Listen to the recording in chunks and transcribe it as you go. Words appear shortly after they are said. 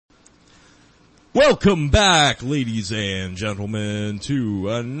Welcome back, ladies and gentlemen, to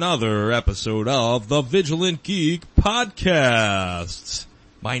another episode of the Vigilant Geek podcast.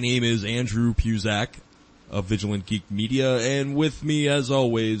 My name is Andrew Puzak of Vigilant Geek Media, and with me, as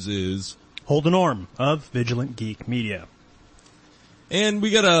always, is Holden Orme of Vigilant Geek Media. And we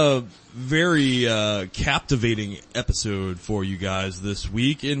got a very captivating episode for you guys this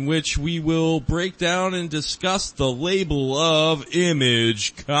week, in which we will break down and discuss the label of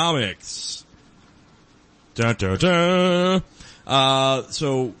Image Comics. Dun, dun, dun.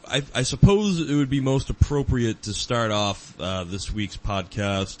 So I suppose it would be most appropriate to start off this week's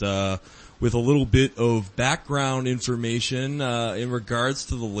podcast with a little bit of background information in regards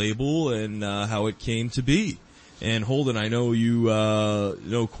to the label and how it came to be. And Holden, I know you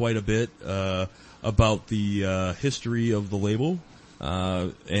know quite a bit about the history of the label,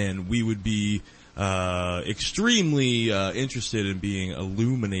 and we would be extremely interested in being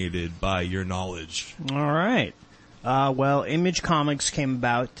illuminated by your knowledge. All right. Well, Image Comics came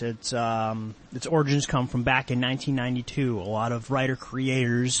about. Its origins come from back in 1992. A lot of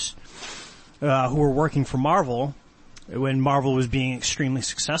writer-creators who were working for Marvel when Marvel was being extremely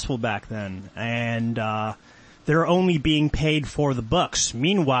successful back then, and they're only being paid for the books.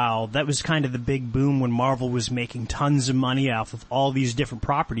 Meanwhile, that was kind of the big boom when Marvel was making tons of money off of all these different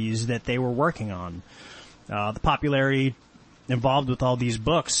properties that they were working on. The popularity involved with all these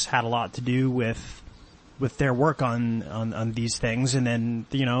books had a lot to do with their work on these things, and then,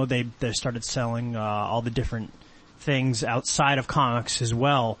 you know, they started selling all the different things outside of comics as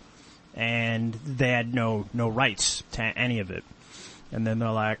well, and they had no rights to any of it. And then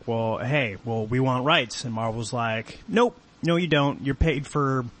they're like, we want rights. And Marvel's like, nope, no you don't. You're paid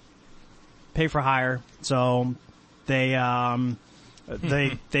for hire. So they bound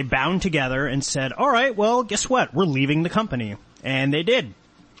together and said, all right, well, guess what? We're leaving the company. And they did.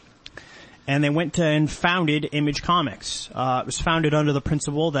 And they went and founded Image Comics. It was founded under the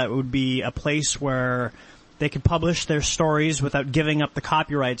principle that it would be a place where they could publish their stories without giving up the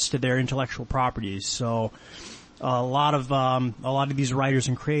copyrights to their intellectual properties. So a lot of these writers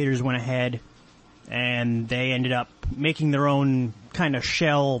and creators went ahead and they ended up making their own kind of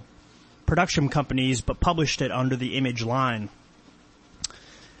shell production companies, but published it under the Image line.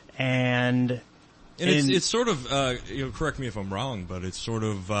 And it's sort of, correct me if I'm wrong, but it's sort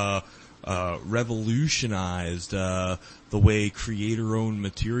of, revolutionized, the way creator-owned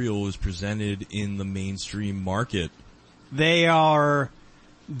material is presented in the mainstream market. They are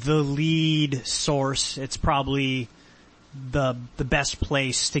the lead source. It's probably the best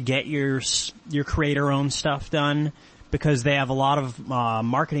place to get your creator-owned stuff done, because they have a lot of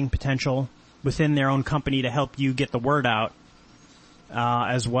marketing potential within their own company to help you get the word out,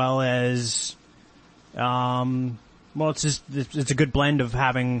 as well as it's a good blend of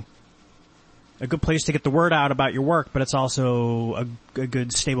having a good place to get the word out about your work, but it's also a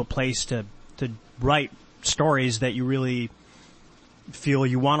good stable place to write stories that you really feel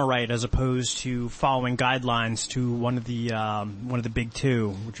you want to write, as opposed to following guidelines to one of the big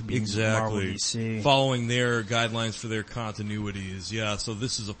two, which would be Marvel, DC. Following their guidelines for their continuities. Yeah, so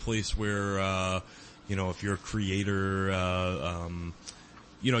this is a place where if you're a creator,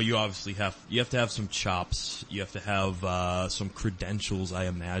 you obviously have to have some chops. You have to have some credentials, I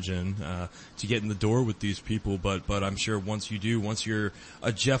imagine, to get in the door with these people. But I'm sure once you're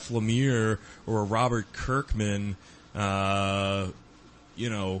a Jeff Lemire or a Robert Kirkman, there's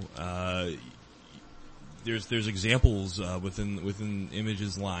examples within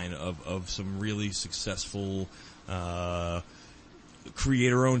Image's line of some really successful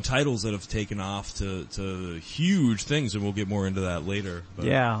creator-owned titles that have taken off to huge things, and we'll get more into that later. But.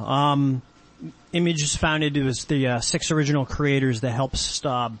 Yeah, Image is founded. It was the 6 original creators that helped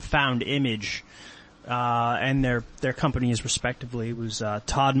found Image, and their companies respectively was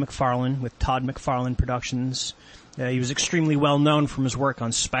Todd McFarlane with Todd McFarlane Productions. He was extremely well known from his work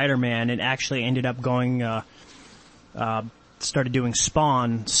on Spider-Man, and actually ended up started doing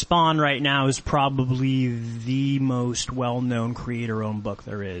Spawn. Spawn right now is probably the most well-known creator-owned book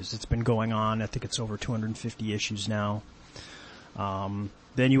there is. It's been going on. I think it's over 250 issues now. Then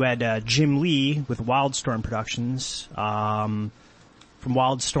you had Jim Lee with Wildstorm Productions. From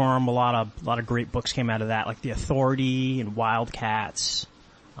Wildstorm, a lot of great books came out of that, like The Authority and Wildcats.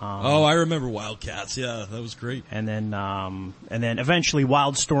 I remember Wildcats. Yeah, that was great. And then eventually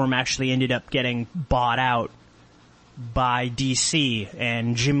Wildstorm actually ended up getting bought out by DC,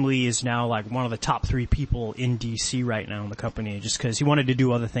 and Jim Lee is now like one of the top 3 people in DC right now in the company, just because he wanted to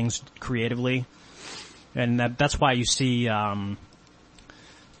do other things creatively. And that's why you see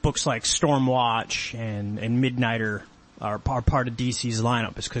books like Stormwatch and Midnighter are part of DC's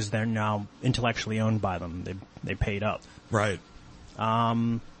lineup is because they're now intellectually owned by them. They paid up. Right.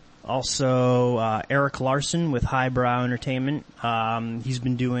 Also, Eric Larson with Highbrow Entertainment. He's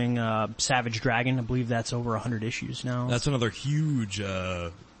been doing Savage Dragon. I believe that's over 100 issues now. That's another huge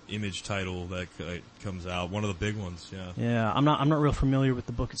Image title that comes out. One of the big ones. Yeah. Yeah. I'm not real familiar with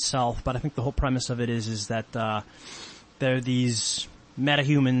the book itself, but I think the whole premise of it is that they're these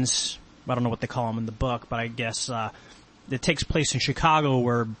metahumans. I don't know what they call them in the book, but I guess it takes place in Chicago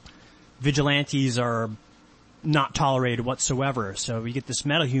where vigilantes are not tolerated whatsoever. So we get this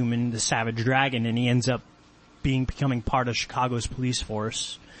metahuman, the Savage Dragon, and he ends up becoming part of Chicago's police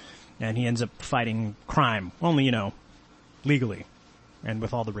force, and he ends up fighting crime, only, legally, and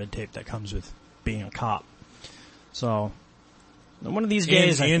with all the red tape that comes with being a cop. So, one of these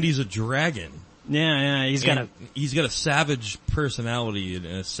days... And he's a dragon. Yeah, he's got a savage personality and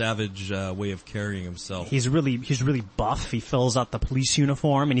a savage way of carrying himself. He's really buff. He fills out the police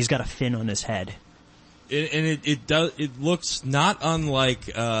uniform, and he's got a fin on his head. It looks not unlike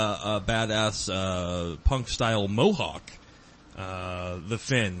a badass punk style mohawk, the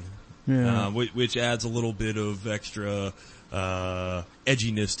fin, which adds a little bit of extra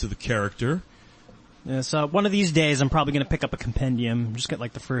edginess to the character. Yeah, so one of these days I'm probably going to pick up a compendium, just get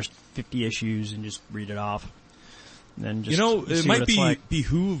like the first 50 issues and just read it off. And then just it might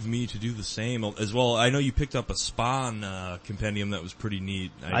behoove me to do the same as well. I know you picked up a Spawn compendium that was pretty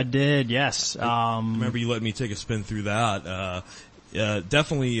neat. I did, yes. I remember you let me take a spin through that.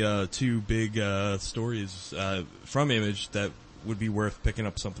 Definitely two big stories from Image that would be worth picking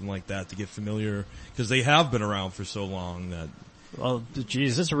up something like that to get familiar, because they have been around for so long that... Well,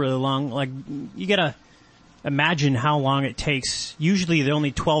 geez, this is really long. You gotta imagine how long it takes. Usually the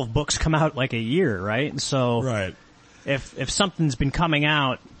only 12 books come out like a year, right? So... Right. If something's been coming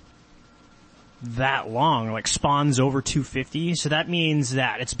out that long, like Spawn's over 250, so that means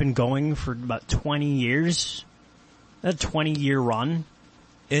that it's been going for about 20 years. A 20-year run.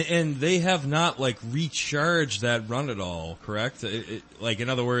 And they have not, recharged that run at all, correct? In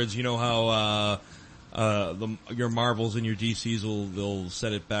other words, you know how your Marvels and your DCs they'll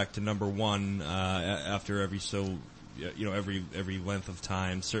set it back to number one after every length of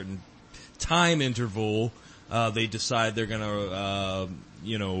time, certain time interval. They decide they're gonna,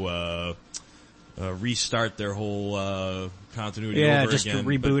 restart their whole, continuity over again. Yeah, just to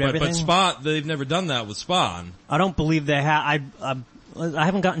reboot everything. But Spawn, they've never done that with Spawn. I don't believe they have. I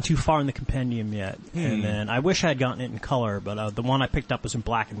haven't gotten too far in the compendium yet. And then I wish I had gotten it in color, but, the one I picked up was in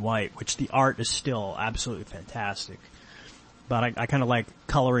black and white, which the art is still absolutely fantastic. But I kinda like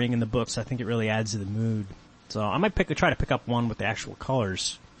coloring in the books. I think it really adds to the mood. So I might try to pick up one with the actual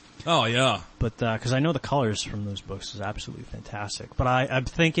colors. Oh, yeah. But, cause I know the colors from those books is absolutely fantastic. But I'm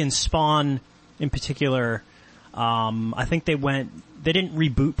thinking Spawn, in particular, I think they didn't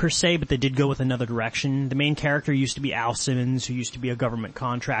reboot per se, but they did go with another direction. The main character used to be Al Simmons, who used to be a government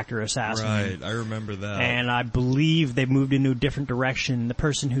contractor assassin. Right, I remember that. And I believe they moved into a different direction. The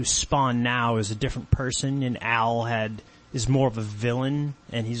person who's Spawn now is a different person, and Al is more of a villain,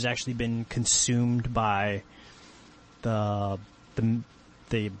 and he's actually been consumed by the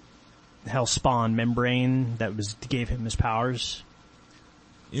Hellspawn membrane that gave him his powers.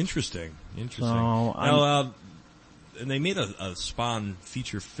 Interesting. So, and they made a Spawn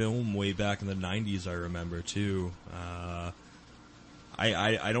feature film way back in the 90s, I remember, too.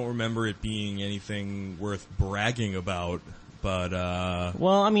 I don't remember it being anything worth bragging about, but...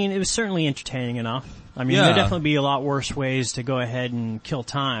 Well, it was certainly entertaining enough. There'd definitely be a lot worse ways to go ahead and kill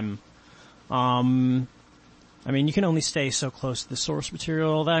time. You can only stay so close to the source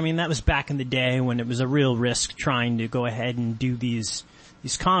material. That was back in the day when it was a real risk trying to go ahead and do these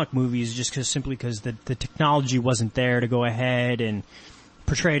comic movies just simply because the technology wasn't there to go ahead and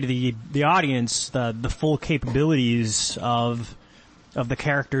portray to the audience the full capabilities of the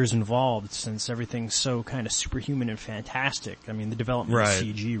characters involved, since everything's so kind of superhuman and fantastic. The development of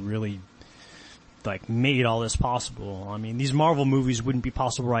CG really made all this possible. These Marvel movies wouldn't be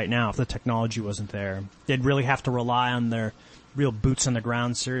possible right now if the technology wasn't there. They'd really have to rely on their real boots on the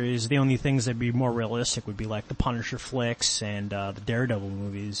ground series. The only things that'd be more realistic would be like the Punisher flicks and the Daredevil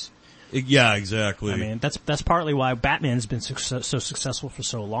movies. Yeah, exactly. That's partly why Batman's been so successful for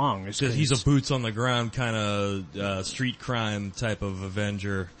so long. Because he's a boots on the ground kind of street crime type of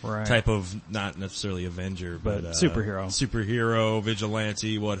Avenger, right. Type of, not necessarily Avenger, but superhero,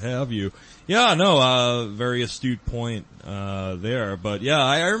 vigilante, what have you. Yeah, no, very astute point there. But yeah,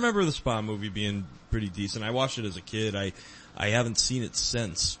 I remember the Spawn movie being pretty decent. I watched it as a kid. I haven't seen it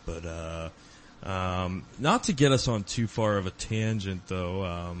since, but not to get us on too far of a tangent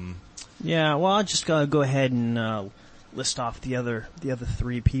though. Yeah, well, I'll just go ahead and list off the other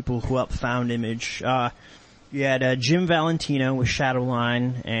three people who helped found Image. You had Jim Valentino with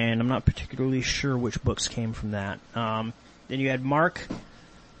Shadowline, and I'm not particularly sure which books came from that. Then you had Mark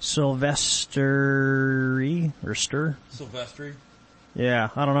Silvestri. Yeah,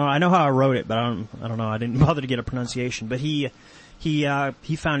 I don't know. I know how I wrote it, but I don't know. I didn't bother to get a pronunciation. But he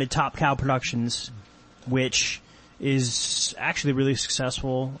founded Top Cow Productions, which is actually really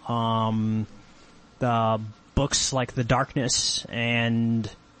successful. The books like The Darkness and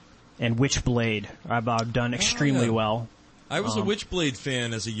Witchblade have done extremely well. I was a Witchblade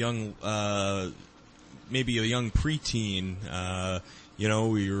fan as a young, maybe a young preteen.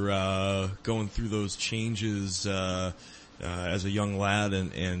 We were going through those changes as a young lad,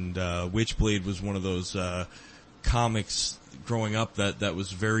 and Witchblade was one of those comics growing up that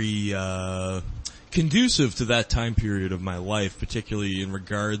was very conducive to that time period of my life, particularly in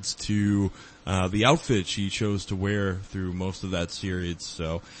regards to the outfit she chose to wear through most of that series.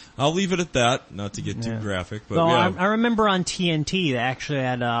 So I'll leave it at that, not to get too graphic. But I remember on TNT they actually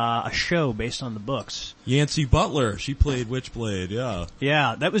had a show based on the books. Yancey Butler, she played Witchblade, yeah.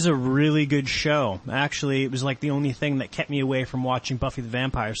 Yeah, that was a really good show. Actually, it was like the only thing that kept me away from watching Buffy the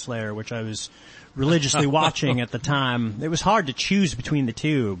Vampire Slayer, which I was religiously watching at the time. It was hard to choose between the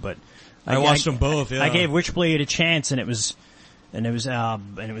two, but I watched them both, yeah. I gave Witchblade a chance, and it was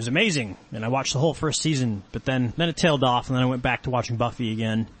amazing. And I watched the whole first season, but then it tailed off, and then I went back to watching Buffy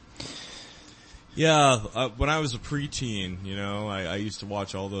again. Yeah, when I was a preteen, I used to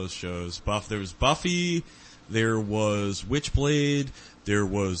watch all those shows. There was Buffy, there was Witchblade, there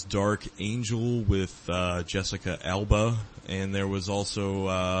was Dark Angel with Jessica Alba, and there was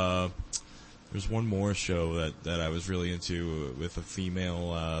also there's one more show that I was really into with a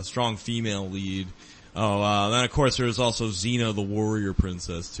female, strong female lead. Then of course there was also Xena the Warrior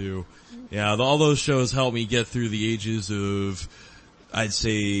Princess too. Yeah, all those shows helped me get through the ages of, I'd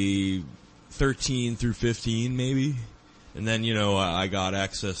say, 13 through 15 maybe. And then, I got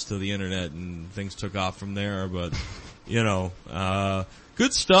access to the internet and things took off from there, but,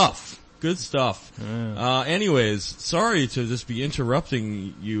 good stuff. Good stuff. Anyways, sorry to just be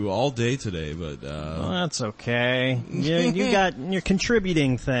interrupting you all day today, but well, that's okay. You're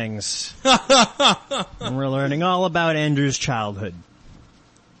contributing things. And we're learning all about Andrew's childhood.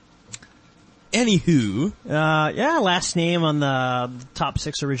 Anywho, last name on the top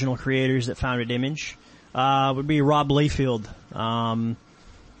 6 original creators that founded Image would be Rob Liefeld.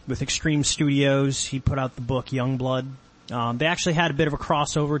 With Extreme Studios, he put out the book Youngblood. They actually had a bit of a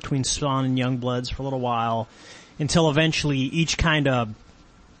crossover between Spawn and Youngbloods for a little while, until eventually each kind of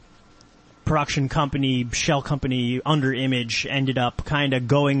production company, shell company under Image ended up kind of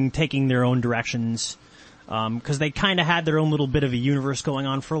taking their own directions. Cause they kind of had their own little bit of a universe going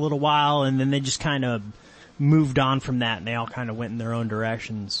on for a little while, and then they just kind of moved on from that, and they all kind of went in their own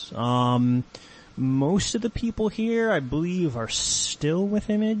directions. Most of the people here, I believe, are still with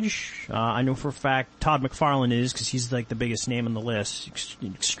Image. I know for a fact Todd McFarlane is, because he's like the biggest name on the list.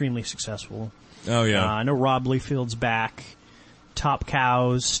 Extremely successful. Oh yeah. I know Rob Liefeld's back. Top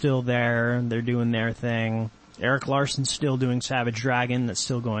Cow's still there. They're doing their thing. Eric Larson's still doing Savage Dragon. That's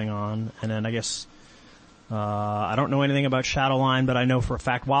still going on. And then I guess, I don't know anything about Shadowline, but I know for a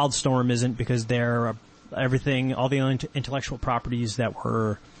fact Wildstorm isn't, because they're everything, all the intellectual properties that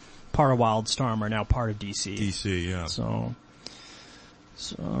were part of Wildstorm are now part of DC. DC, yeah. So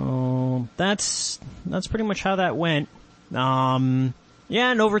that's pretty much how that went. And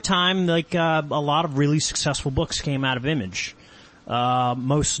over time, like, a lot of really successful books came out of Image.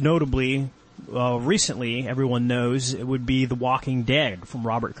 Most notably, recently, everyone knows it would be The Walking Dead from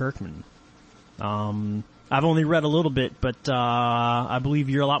Robert Kirkman. I've only read a little bit, but, I believe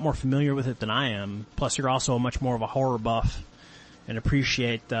you're a lot more familiar with it than I am. Plus, you're also much more of a horror buff and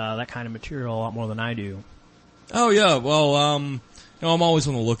appreciate that kind of material a lot more than I do. Oh yeah, well, I'm always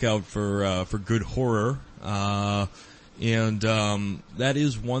on the lookout for good horror, and that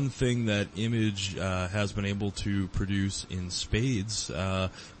is one thing that Image has been able to produce in spades.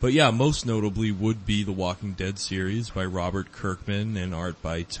 But yeah, most notably would be the Walking Dead series by Robert Kirkman and art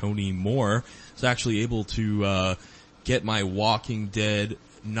by Tony Moore. It's actually able to get my Walking Dead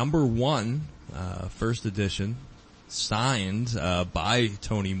 #1 first edition signed by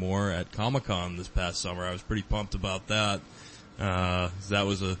Tony Moore at Comic-Con this past summer. I was pretty pumped about that. That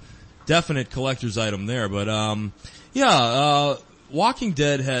was a definite collector's item there. But Walking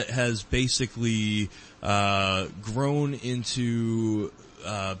Dead has basically grown into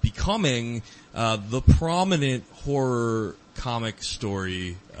becoming the prominent horror comic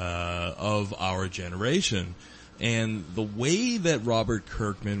story of our generation. And the way that Robert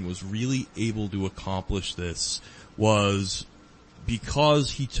Kirkman was really able to accomplish this was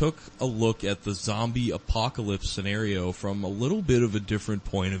because he took a look at the zombie apocalypse scenario from a little bit of a different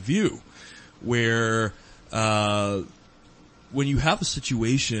point of view, where when you have a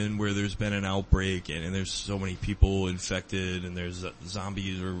situation where there's been an outbreak and there's so many people infected and there's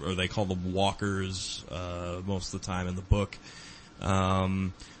zombies, or they call them walkers most of the time in the book,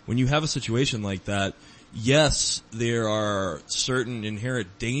 when you have a situation like that, yes, there are certain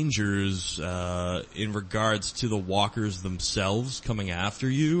inherent dangers in regards to the walkers themselves coming after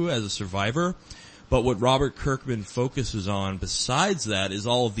you as a survivor. But what Robert Kirkman focuses on besides that is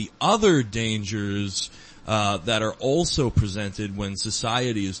all of the other dangers that are also presented when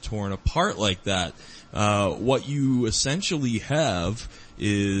society is torn apart like that. What you essentially have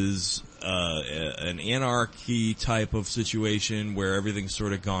is an anarchy type of situation where everything's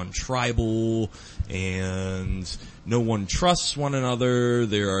sort of gone tribal and no one trusts one another.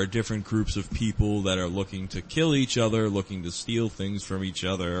 There are different groups of people that are looking to kill each other, looking to steal things from each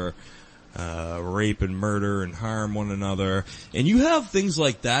other, rape and murder and harm one another. And you have things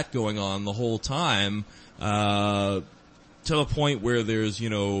like that going on the whole time, to the point where there's,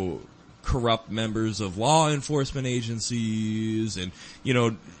 corrupt members of law enforcement agencies, and,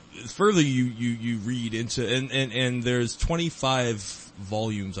 further you read into, and there's 25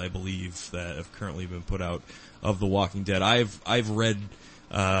 volumes, I believe, that have currently been put out of The Walking Dead. I've read,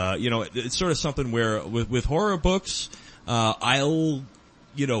 it's sort of something where with horror books, I'll,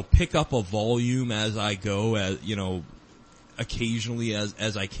 pick up a volume as I go, as, occasionally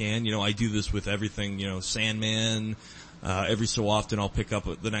as I can. I do this with everything, Sandman. Every so often I'll pick up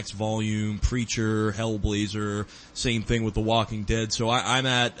the next volume, Preacher, Hellblazer, same thing with The Walking Dead. So I'm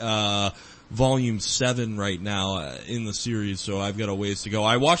at, volume 7 right now, in the series, so I've got a ways to go.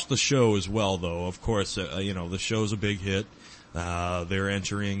 I watched the show as well, though, of course. The show's a big hit. They're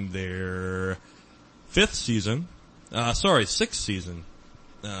entering their 6th season. 6th season.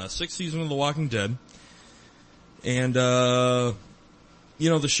 6th season of The Walking Dead. And, the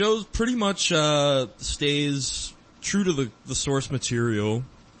show pretty much, stays true to the source material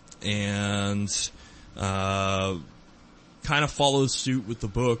and, kind of follows suit with the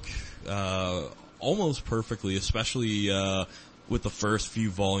book, almost perfectly, especially, with the first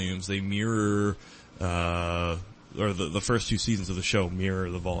few volumes. They mirror, or the first 2 seasons of the show mirror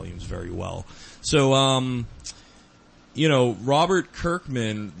the volumes very well. So, Robert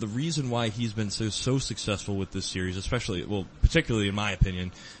Kirkman, the reason why he's been so successful with this series, particularly in my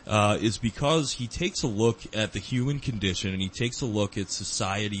opinion, is because he takes a look at the human condition and he takes a look at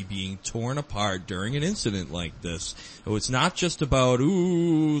society being torn apart during an incident like this. So it's not just about,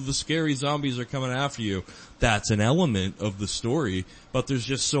 the scary zombies are coming after you. That's an element of the story, but there's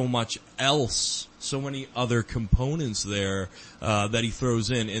just so much else, so many other components there, that he throws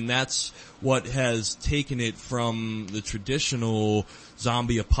in, and that's what has taken it from the traditional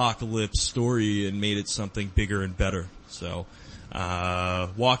zombie apocalypse story and made it something bigger and better. So,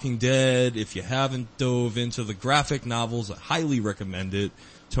 Walking Dead, if you haven't dove into the graphic novels, I highly recommend it.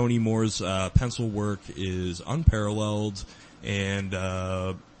 Tony Moore's, pencil work is unparalleled, and,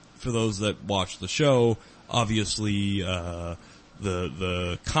 for those that watch the show, obviously,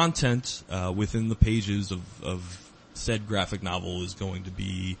 the content, within the pages of said graphic novel is going to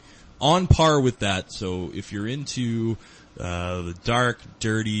be on par with that. So if you're into the dark,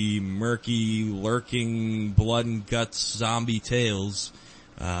 dirty, murky, lurking, blood and guts zombie tales,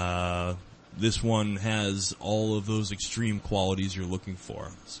 this one has all of those extreme qualities you're looking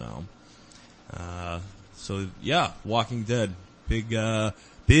for. So yeah, Walking Dead, big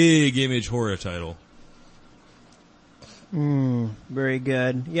Image horror title. Very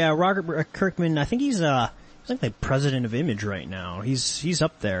good. Yeah, Robert Kirkman, I think he's like the president of Image right now. He's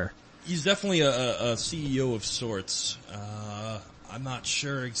up there. He's definitely a CEO of sorts. I'm not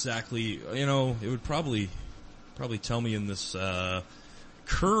sure exactly. It would probably tell me in this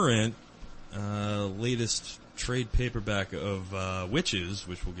current latest trade paperback of Wytches,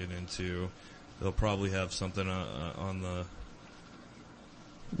 which we'll get into. They'll probably have something on the.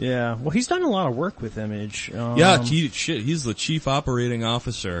 Yeah, well, he's done a lot of work with Image. He's the chief operating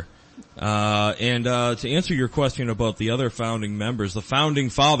officer. And to answer your question about the other founding members, the founding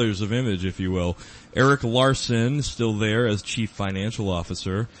fathers of Image, if you will, Eric Larson still there as chief financial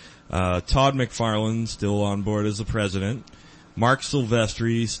officer, Todd McFarlane still on board as the president, Mark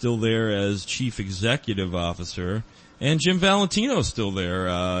Silvestri still there as chief executive officer, and Jim Valentino still there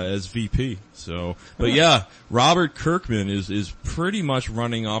as VP. So, but yeah, Robert Kirkman is pretty much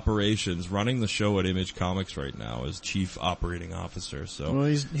running operations, running the show at Image Comics right now as chief operating officer. So, well,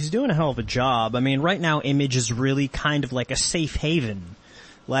 he's doing a hell of a job. I mean, right now Image is really kind of like a safe haven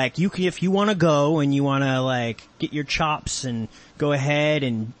Like, if you want to go and you want to, like, get your chops and go ahead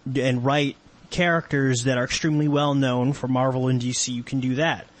and write characters that are extremely well known for Marvel and DC, you can do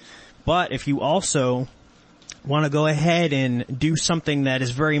that. But if you also want to go ahead and do something that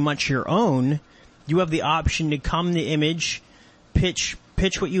is very much your own, you have the option to come to Image, pitch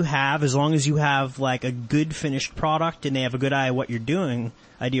what you have, as long as you have, like, a good finished product and they have a good idea what you're doing,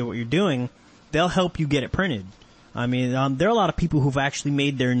 they'll help you get it printed. I mean, there are a lot of people who've actually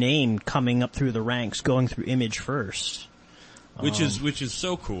made their name coming up through the ranks, going through Image first. Which is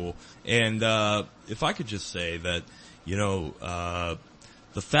so cool. And, if I could just say that,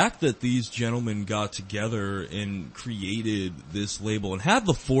 the fact that these gentlemen got together and created this label and had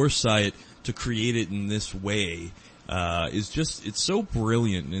the foresight to create it in this way, it's so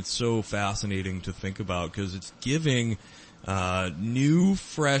brilliant and it's so fascinating to think about, because it's giving new,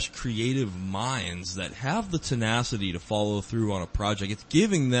 fresh, creative minds that have the tenacity to follow through on a project. It's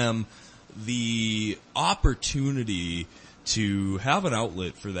giving them the opportunity to have an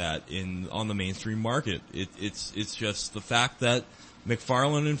outlet for that on the mainstream market. It's just the fact that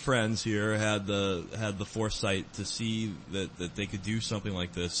McFarlane and friends here had the foresight to see that they could do something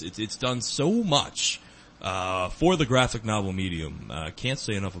like this. It's done so much for the graphic novel medium. Can't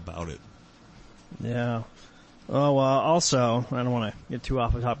say enough about it. Yeah. Oh, also, I don't want to get too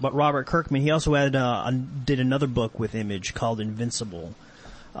off the top, but Robert Kirkman, he also did another book with Image called Invincible.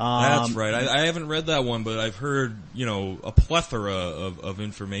 That's right. I haven't read that one, but I've heard, a plethora of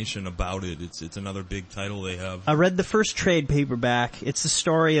information about it. It's another big title they have. I read the first trade paperback. It's the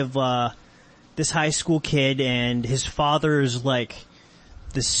story of, this high school kid, and his father's like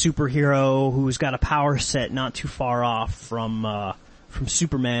this superhero who's got a power set not too far off from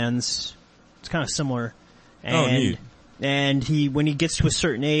Superman's. It's kind of similar. And, neat. And when he gets to a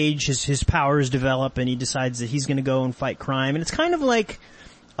certain age, his powers develop and he decides that he's gonna go and fight crime. And it's kind of like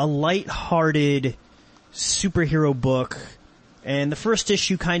a light-hearted superhero book. And the first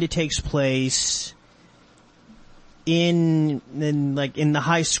issue kind of takes place in the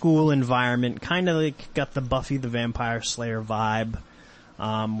high school environment, kind of like got the Buffy the Vampire Slayer vibe,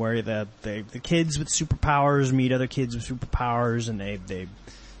 where the kids with superpowers meet other kids with superpowers, and they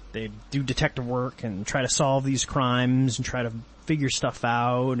do detective work and try to solve these crimes and try to figure stuff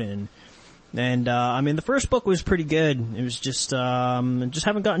out. And I mean, the first book was pretty good. It was just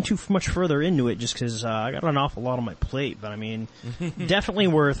haven't gotten too much further into it just cause, I got an awful lot on my plate, but I mean, definitely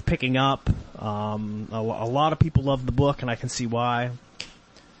worth picking up. A lot of people love the book and I can see why.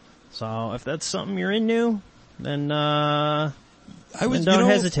 So if that's something you're into, then, don't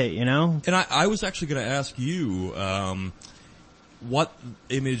hesitate, And I was actually gonna ask you, what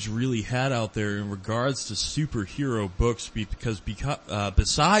Image really had out there in regards to superhero books, because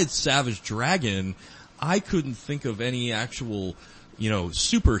besides Savage Dragon, I couldn't think of any actual,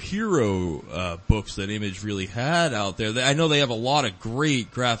 superhero books that Image really had out there. I know they have a lot of great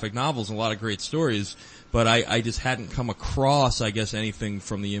graphic novels and a lot of great stories, but I just hadn't come across, I guess, anything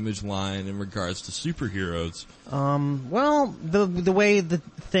from the Image line in regards to superheroes. Well, the way the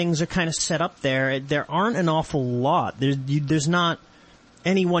things are kind of set up there aren't an awful lot. There's not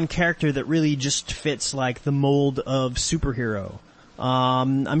any one character that really just fits like the mold of superhero.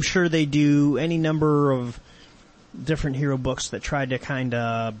 I'm sure they do any number of different hero books that try to kind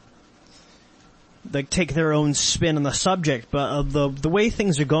of like take their own spin on the subject, but the way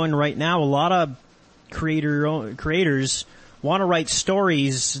things are going right now, a lot of creators want to write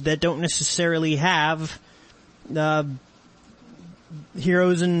stories that don't necessarily have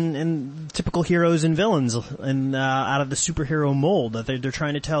heroes and typical heroes and villains and out of the superhero mold. That they're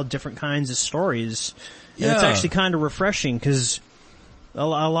trying to tell different kinds of stories. And it's actually kind of refreshing, because a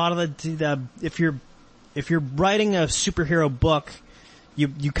lot of the if you're writing a superhero book,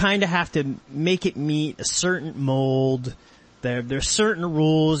 you kind of have to make it meet a certain mold. There's certain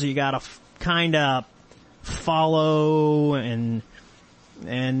rules you gotta kind of follow, and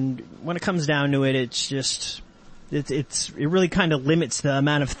when it comes down to it, it's just it really kind of limits the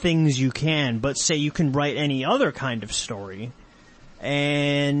amount of things you can. But say you can write any other kind of story,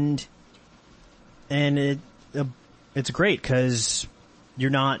 and it's great because you're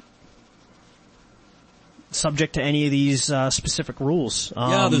not subject to any of these specific rules.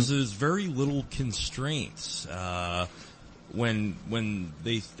 There's very little constraints. When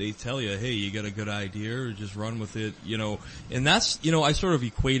they tell you, hey, you got a good idea, or just run with it, and that's, I sort of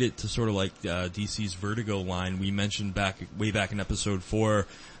equate it to sort of like, DC's Vertigo line. We mentioned way back in episode 4,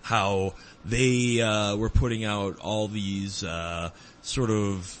 how they, were putting out all these, sort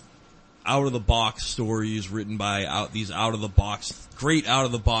of out of the box stories written by great out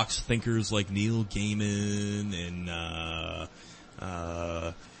of the box thinkers like Neil Gaiman and,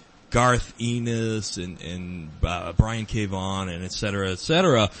 Garth Ennis and Brian K. Vaughan and et cetera, et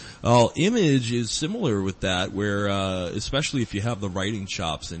cetera. Image is similar with that, where especially if you have the writing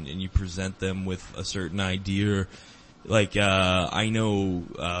chops and you present them with a certain idea. Like I know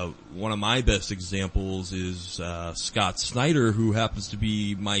one of my best examples is Scott Snyder, who happens to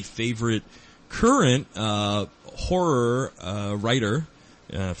be my favorite current horror writer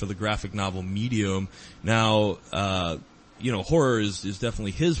for the graphic novel medium. Now, horror is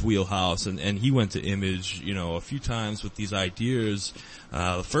definitely his wheelhouse, and he went to Image, a few times with these ideas.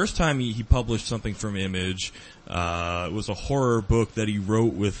 The first time he published something from Image, it was a horror book that he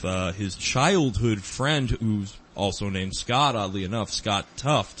wrote with his childhood friend, who's also named Scott, oddly enough, Scott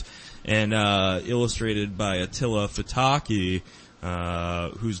Tuft, and illustrated by Attila Fataki,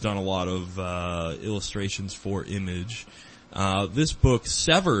 who's done a lot of illustrations for Image. This book,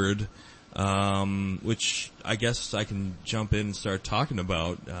 Severed, which I guess I can jump in and start talking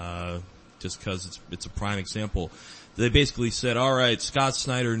about, just because it's a prime example. They basically said, all right, Scott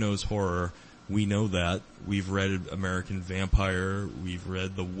Snyder knows horror. We know that. We've read American Vampire. We've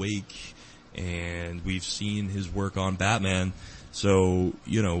read The Wake. And we've seen his work on Batman. So,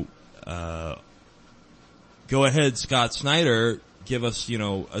 go ahead, Scott Snyder, give us,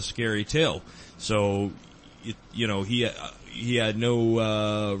 a scary tale. So, he had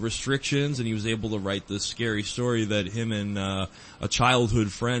no restrictions, and he was able to write this scary story that him and a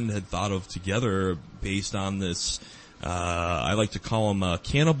childhood friend had thought of together based on this, I like to call him a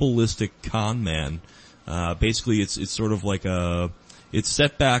cannibalistic con man. Basically it's sort of like it's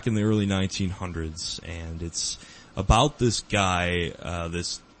set back in the early 1900s, and it's about this guy,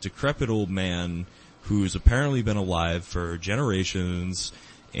 this decrepit old man who's apparently been alive for generations,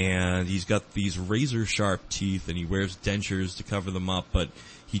 and he's got these razor sharp teeth, and he wears dentures to cover them up, but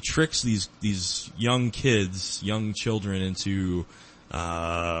he tricks these young children into,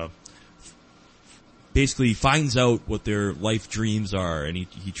 basically finds out what their life dreams are, and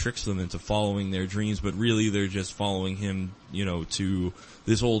he tricks them into following their dreams, but really they're just following him, to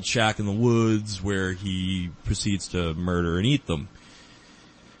this old shack in the woods where he proceeds to murder and eat them.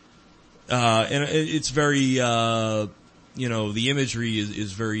 And it's very, the imagery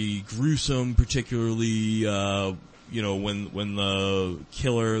is very gruesome, particularly, when the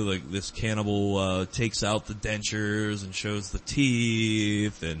killer, like this cannibal, takes out the dentures and shows the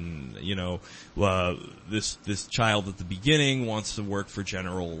teeth, and, this child at the beginning wants to work for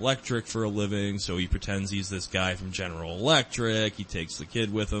General Electric for a living, so he pretends he's this guy from General Electric. He takes the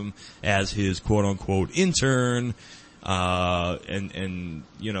kid with him as his quote unquote intern, and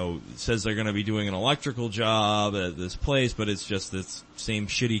says they're gonna be doing an electrical job at this place, but it's just this same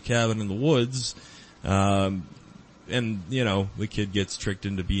shitty cabin in the woods. And, the kid gets tricked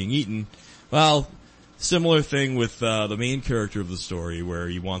into being eaten. Well, similar thing with, the main character of the story, where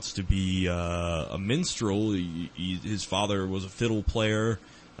he wants to be, a minstrel. His father was a fiddle player,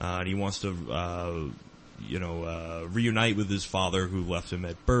 and he wants to, reunite with his father who left him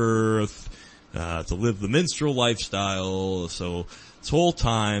at birth, to live the minstrel lifestyle. So, this whole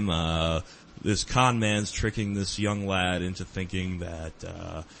time, this con man's tricking this young lad into thinking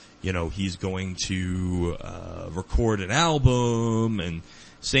that, he's going to record an album, and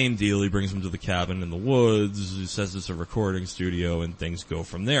same deal, he brings him to the cabin in the woods, he says it's a recording studio, and things go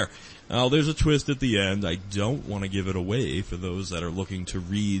from there. Now, there's a twist at the end. I don't want to give it away for those that are looking to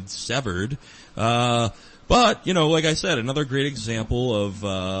read Severed. But, like I said, another great example of,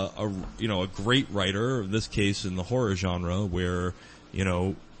 a great writer, in this case in the horror genre, where,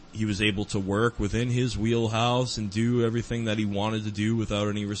 he was able to work within his wheelhouse and do everything that he wanted to do without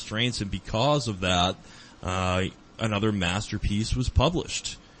any restraints, and because of that, another masterpiece was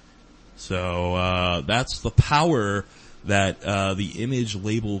published. So, that's the power that, the Image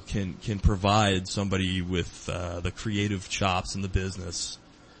label can provide somebody with, the creative chops in the business,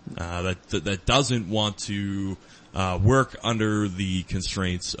 that doesn't want to, work under the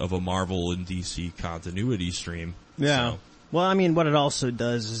constraints of a Marvel and DC continuity stream. Yeah. So. Well, I mean, what it also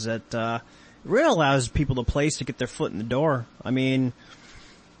does is that, it really allows people a place to get their foot in the door. I mean,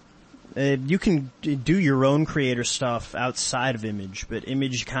 you can do your own creator stuff outside of Image, but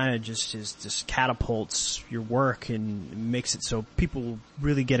Image kind of just catapults your work and makes it so people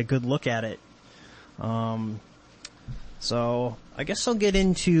really get a good look at it. So I guess I'll get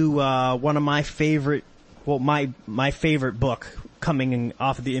into, one of my favorite, my favorite book coming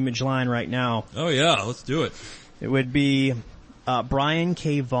off of the Image line right now. Oh yeah, let's do it. It would be Brian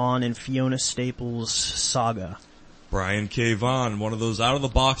K. Vaughan and Fiona Staples' Saga. Brian K. Vaughan, one of those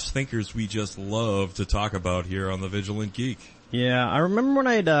out-of-the-box thinkers we just love to talk about here on the Vigilant Geek. Yeah, I remember when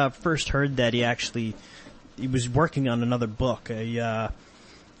I had first heard that he he was working on another book. He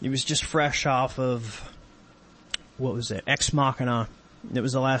was just fresh off of, what was it, Ex Machina. It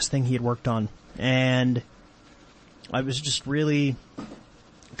was the last thing he had worked on. And I was just really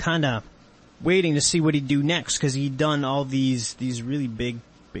kind of waiting to see what he'd do next, because he'd done all these really big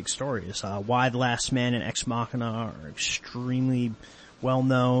stories. Why the Last Man and Ex Machina are extremely well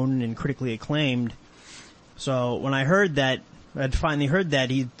known and critically acclaimed. So when I'd finally heard that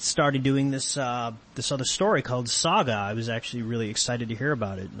he'd started doing this other story called Saga, I was actually really excited to hear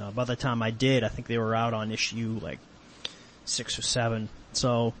about it. By the time I did, I think they were out on issue like 6 or 7.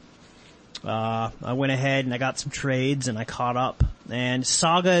 So I went ahead and I got some trades and I caught up. And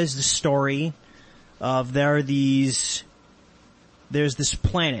Saga is the story of there's this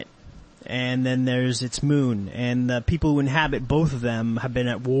planet, and then there's its moon, and the people who inhabit both of them have been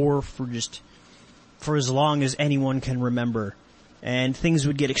at war for as long as anyone can remember. And things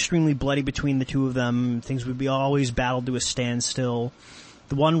would get extremely bloody between the two of them. Things would be always battled to a standstill.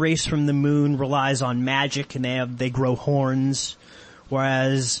 The one race from the moon relies on magic, and they grow horns,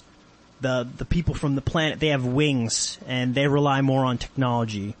 whereas the people from the planet, they have wings, and they rely more on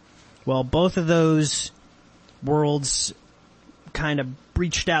technology. Well, both of those worlds kind of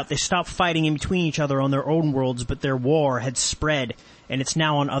breached out. They stopped fighting in between each other on their own worlds, but their war had spread, and it's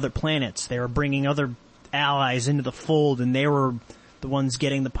now on other planets. They were bringing other allies into the fold, and they were the ones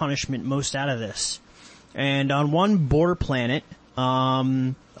getting the punishment most out of this. And on one border planet,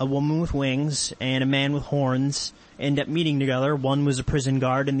 a woman with wings and a man with horns end up meeting together. One was a prison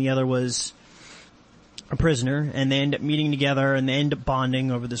guard and the other was a prisoner, and they end up meeting together and they end up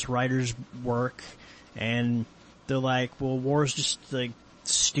bonding over this writer's work. And they're like, well, war's just like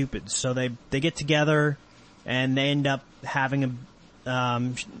stupid. So they get together and they end up having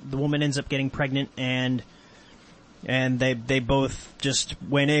the woman ends up getting pregnant, and they both just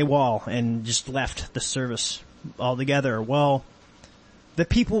went AWOL and just left the service altogether. Well, the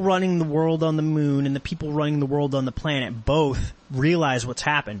people running the world on the moon and the people running the world on the planet both realize what's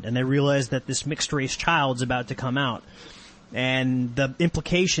happened, and they realize that this mixed race child's about to come out. And the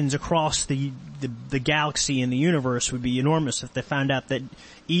implications across the galaxy and the universe would be enormous if they found out that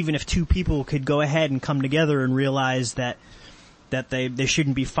even if two people could go ahead and come together and realize that they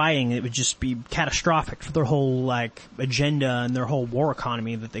shouldn't be fighting, it would just be catastrophic for their whole like agenda and their whole war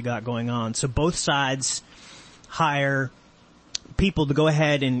economy that they got going on. So both sides hire people to go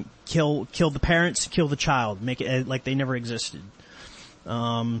ahead and kill the parents, kill the child, make it like they never existed.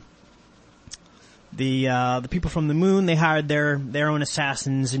 The people from the moon, they hired their own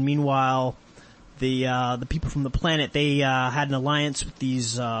assassins, and meanwhile, the people from the planet, they had an alliance with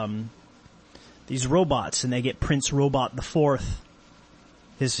these robots, and they get Prince Robot the Fourth.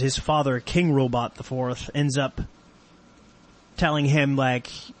 His father, King Robot the Fourth, ends up telling him like,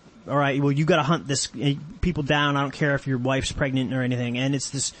 all right, well, you gotta hunt this people down. I don't care if your wife's pregnant or anything. And it's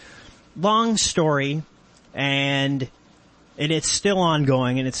this long story, and it's still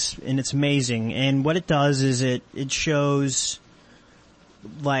ongoing, and it's amazing. And what it does is it shows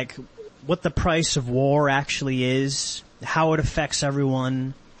like what the price of war actually is, how it affects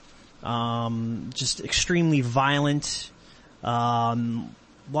everyone. Just extremely violent. A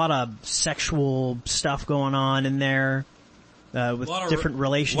lot of sexual stuff going on in there. With different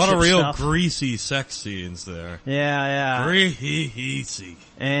relationships. A lot of real greasy sex scenes there. Yeah. Greasy.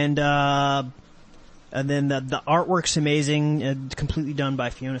 And then the artwork's amazing, completely done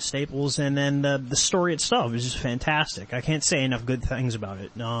by Fiona Staples, and then the story itself is just fantastic. I can't say enough good things about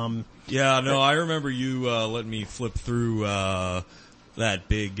it. I remember you letting me flip through that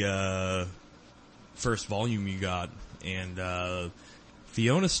big first volume you got, and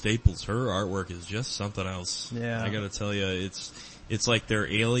Fiona Staples, her artwork is just something else. Yeah. I gotta tell you, it's like they're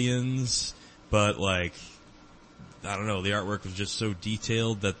aliens, but like, I don't know, the artwork was just so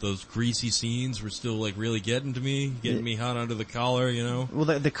detailed that those greasy scenes were still like really getting me hot under the collar, you know?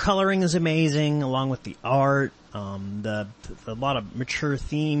 Well, the coloring is amazing, along with the art, a lot of mature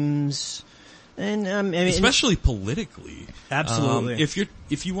themes. And I mean, especially politically. Absolutely.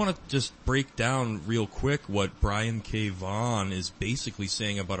 If you want to just break down real quick what Brian K. Vaughan is basically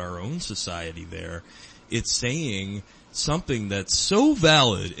saying about our own society there, it's saying something that's so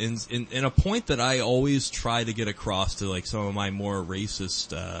valid and a point that I always try to get across to like some of my more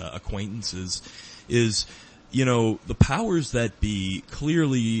racist acquaintances is, you know, the powers that be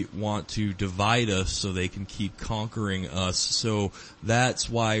clearly want to divide us so they can keep conquering us. So that's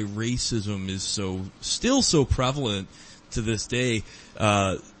why racism is still so prevalent to this day,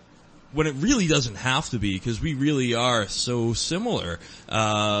 when it really doesn't have to be, because we really are so similar.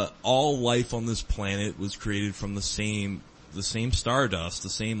 All life on this planet was created from the same stardust, the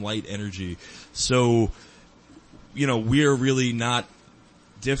same light energy. So we're really not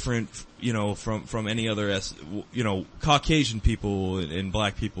different, from any other, Caucasian people and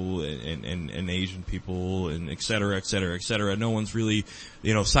black people and Asian people and et cetera, et cetera, et cetera. No one's really,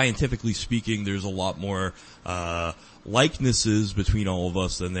 scientifically speaking, there's a lot more, likenesses between all of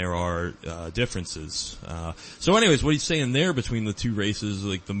us than there are, differences. So anyways, what he's saying there between the two races,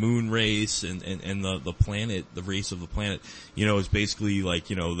 like the moon race and the planet, the race of the planet, is basically like,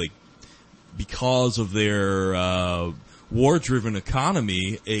 because of their, war-driven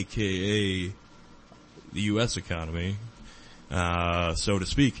economy, aka the U.S. economy, so to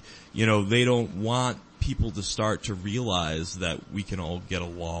speak, they don't want people to start to realize that we can all get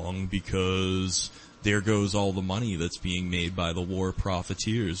along because there goes all the money that's being made by the war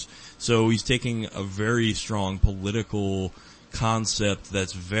profiteers. So he's taking a very strong political concept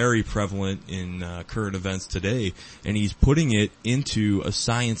that's very prevalent in current events today, and he's putting it into a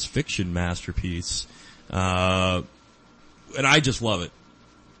science fiction masterpiece. And I just love it.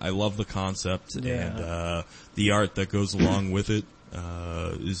 I love the concept, and the art that goes along with it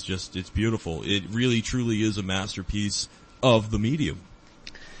it's beautiful. It really, truly is a masterpiece of the medium.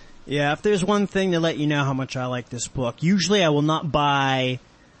 Yeah, if there's one thing to let you know how much I like this book, usually I will not buy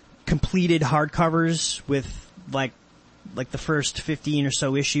completed hardcovers with like the first 15 or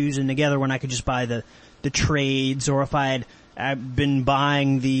so issues and together when I could just buy the trades, or if I've been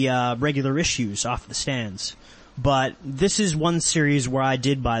buying the regular issues off the stands. But this is one series where I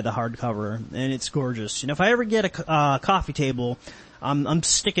did buy the hardcover, and it's gorgeous. If I ever get a coffee table, I'm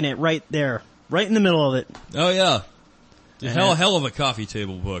sticking it right there, right in the middle of it. Oh yeah, hell of a coffee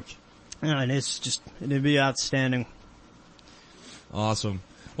table book. And it'd be outstanding. Awesome.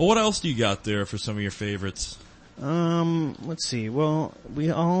 Well, what else do you got there for some of your favorites? Let's see. Well,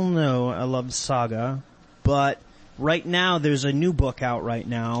 we all know I love Saga, but right now there's a new book out right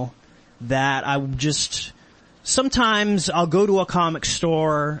now that sometimes I'll go to a comic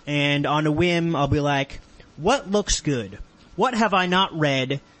store and on a whim I'll be like, what looks good? What have I not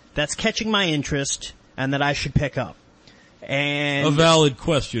read that's catching my interest and that I should pick up? And a valid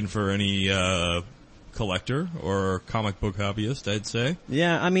question for any collector or comic book hobbyist, I'd say.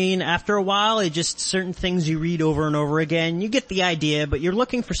 Yeah, I mean, after a while, it just certain things you read over and over again, you get the idea, but you're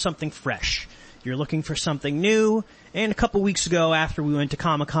looking for something fresh. You're looking for something new. And a couple weeks ago, after we went to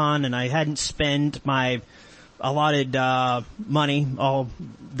Comic-Con and I hadn't spent my allotted money, all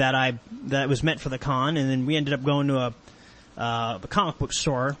that was meant for the con, and then we ended up going to a comic book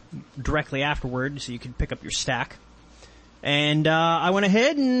store directly afterward, so you could pick up your stack. And I went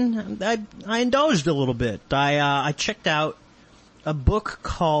ahead and I indulged a little bit. I checked out a book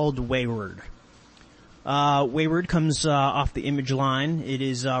called Wayward. Wayward comes off the Image line. It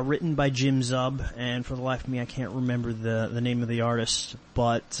is written by Jim Zub, and for the life of me, I can't remember the name of the artist,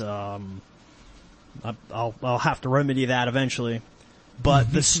 but I'll have to remedy that eventually.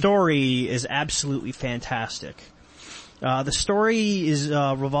 But the story is absolutely fantastic. The story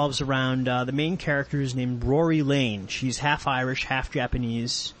revolves around the main character is named Rory Lane. She's half Irish, half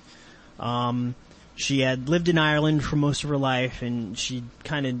Japanese. She had lived in Ireland for most of her life, and she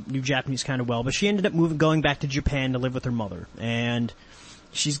kind of knew Japanese kind of well. But she ended up going back to Japan to live with her mother, and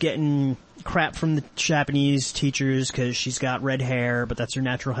she's getting crap from the Japanese teachers because she's got red hair, but that's her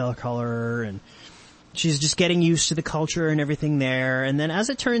natural hair color, and she's just getting used to the culture and everything there. And then, as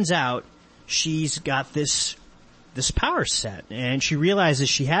it turns out, she's got this power set, and she realizes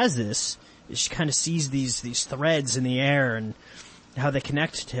she has this. She kind of sees these threads in the air and how they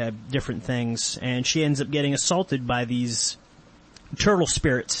connect to different things, and she ends up getting assaulted by these turtle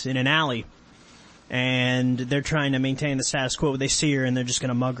spirits in an alley, and they're trying to maintain the status quo. They see her and they're just going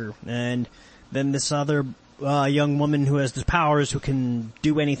to mug her, and then this other young woman who has the powers, who can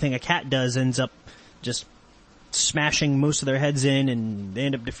do anything a cat does, ends up just smashing most of their heads in, and they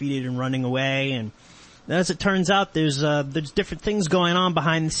end up defeated and running away. And as it turns out, there's different things going on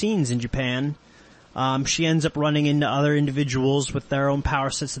behind the scenes in Japan. She ends up running into other individuals with their own power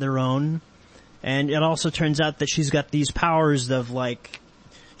sets of their own. And it also turns out that she's got these powers of, like,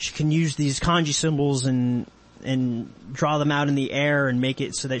 she can use these kanji symbols and draw them out in the air and make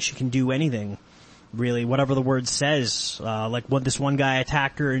it so that she can do anything. Really, whatever the word says. Like when this one guy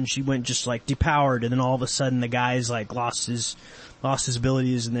attacked her and she went just like depowered, and then all of a sudden the guy's like lost his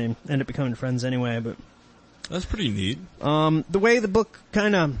abilities, and they end up becoming friends anyway. But that's pretty neat. The way the book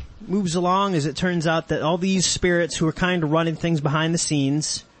kind of moves along is it turns out that all these spirits who are kind of running things behind the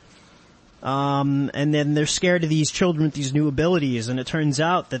scenes, and then they're scared of these children with these new abilities, and it turns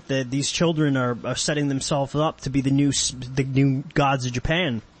out that these children are setting themselves up to be the new gods of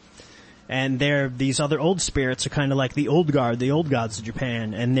Japan. And these other old spirits are kind of like the old guard, the old gods of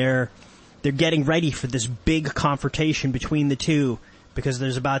Japan, and they're they're getting ready for this big confrontation between the two, because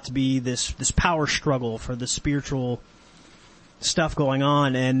there's about to be this power struggle for the spiritual stuff going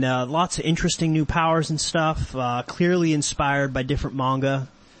on, and lots of interesting new powers and stuff, clearly inspired by different manga.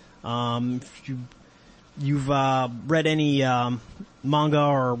 If you've read any manga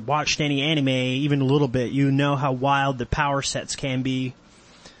or watched any anime, even a little bit, you know how wild the power sets can be.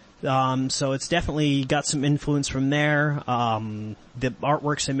 So it's definitely got some influence from there. The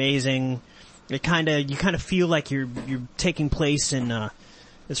artwork's amazing. You kind of feel like you're taking place in,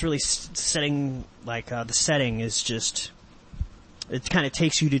 it's really setting, like, the setting is just, it kind of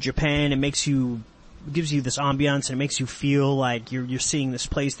takes you to Japan. It gives you this ambiance, and it makes you feel like you're seeing this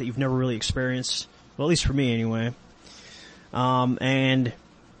place that you've never really experienced. Well, at least for me anyway. And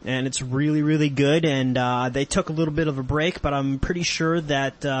it's really, really good, and they took a little bit of a break, but I'm pretty sure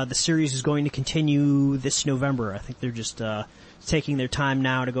that the series is going to continue this November. I think they're just taking their time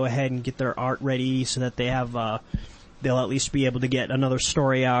now to go ahead and get their art ready so that they have they'll at least be able to get another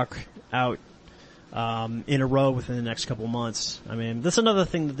story out in a row within the next couple of months. I mean, that's another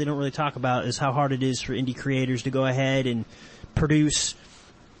thing that they don't really talk about, is how hard it is for indie creators to go ahead and produce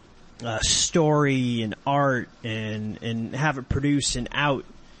story and art and have it produced and out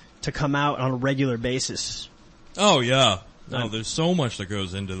to come out on a regular basis. Oh yeah. No, there's so much that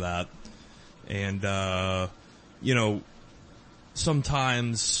goes into that. And,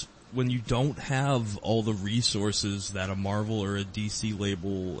 sometimes when you don't have all the resources that a Marvel or a DC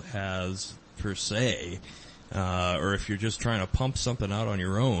label has per se, or if you're just trying to pump something out on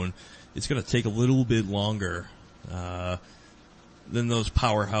your own, it's gonna take a little bit longer, than those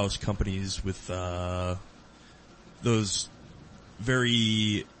powerhouse companies with, those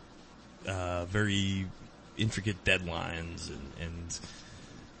very intricate deadlines and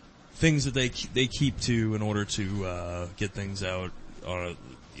things that they keep to in order to get things out on an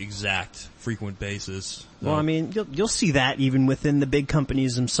exact, frequent basis. Well, I mean, you'll see that even within the big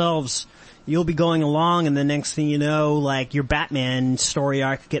companies themselves. You'll be going along, and the next thing you know, like, your Batman story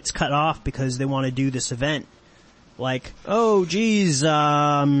arc gets cut off because they want to do this event. Like, oh geez,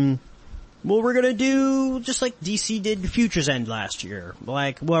 well, we're gonna do just like DC did Future's End last year.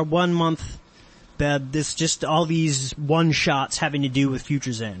 Like, well, 1 month, this just all these one-shots having to do with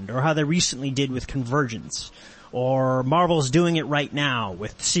Future's End, or how they recently did with Convergence. Or Marvel's doing it right now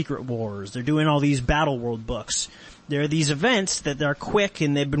with Secret Wars. They're doing all these Battle World books. There are these events that they're quick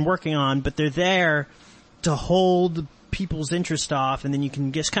and they've been working on, but they're there to hold people's interest off, and then you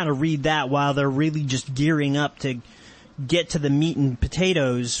can just kind of read that while they're really just gearing up to get to the meat and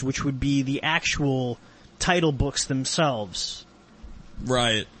potatoes, which would be the actual title books themselves.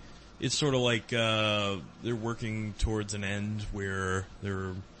 Right. It's sort of like they're working towards an end where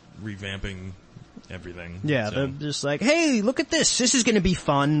they're revamping everything. Yeah, so they're just like, hey, look at this. This is going to be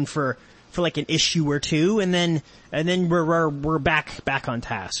fun for like an issue or two, and then we're back on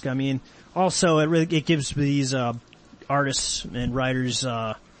task. I mean, also it gives these artists and writers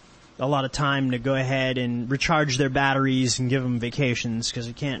a lot of time to go ahead and recharge their batteries and give them vacations, because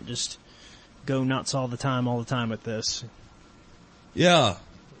you can't just go nuts all the time with this. Yeah.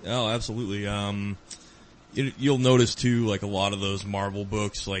 Oh, absolutely. You'll notice too, like, a lot of those Marvel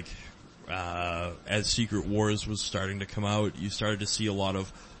books, like, as Secret Wars was starting to come out, you started to see a lot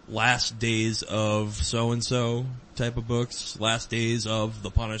of last days of so-and-so type of books, last days of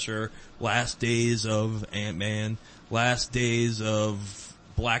The Punisher, last days of Ant-Man, last days of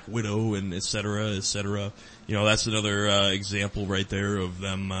Black Widow, and et cetera, et cetera. You know, that's another example right there of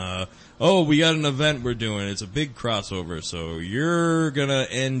them, we got an event we're doing, it's a big crossover, so you're gonna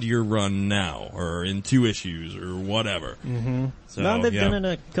end your run now, or in 2 issues, or whatever. Mm-hmm. So, well, they've done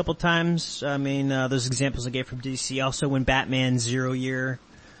it a couple times. I mean, those examples I gave from DC. Also, when Batman 0 Year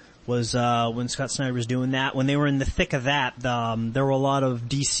was, when Scott Snyder was doing that, when they were in the thick of that, there were a lot of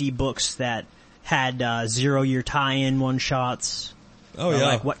DC books that had, 0 Year tie-in one-shots. Oh, yeah.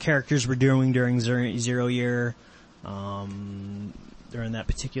 Like what characters were doing during 0 Year, during that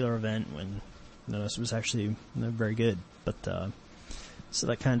particular event, when this was actually very good. But, so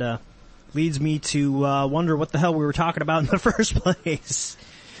that kinda leads me to, wonder what the hell we were talking about in the first place.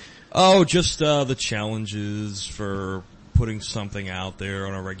 Oh, just, the challenges for putting something out there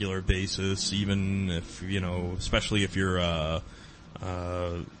on a regular basis, even if, especially if you're,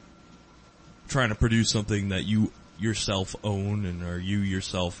 trying to produce something that you yourself own or you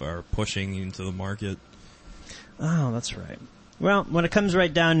yourself are pushing into the market. Oh, that's right. Well, when it comes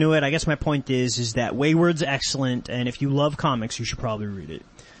right down to it, I guess my point is that Wayward's excellent, and if you love comics, you should probably read it.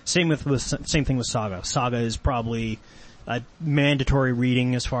 Same thing with Saga. Saga is probably a mandatory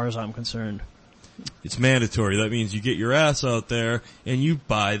reading as far as I'm concerned. It's mandatory. That means you get your ass out there and you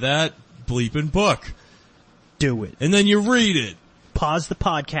buy that bleeping book. Do it. And then you read it. Pause the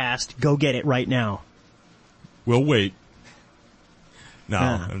podcast. Go get it right now. We'll wait. No,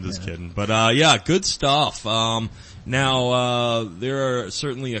 I'm just kidding. But, yeah, good stuff. Now, there are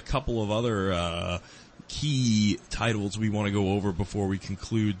certainly a couple of other, key titles we want to go over before we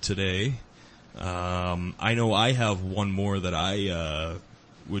conclude today. I know I have one more that I,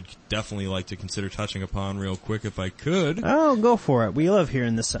 would definitely like to consider touching upon real quick if I could. Oh, go for it. We love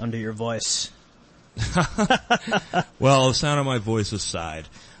hearing the sound of your voice. Well, the sound of my voice aside.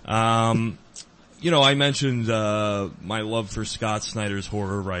 You know, I mentioned, my love for Scott Snyder's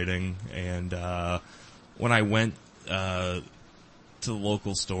horror writing, and, when I went, to the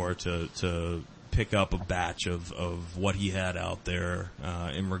local store to pick up a batch of what he had out there,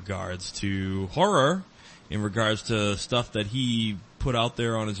 in regards to horror, in regards to stuff that he put out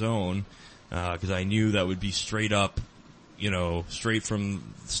there on his own, cause I knew that would be straight up, you know, straight from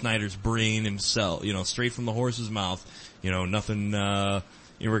Snyder's brain himself, you know, straight from the horse's mouth, you know, nothing,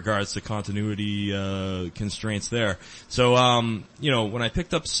 in regards to continuity, constraints there. So, you know, when I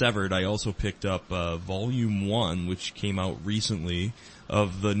picked up Severed, I also picked up, volume 1, which came out recently,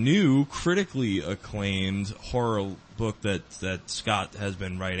 of the new critically acclaimed horror book that Scott has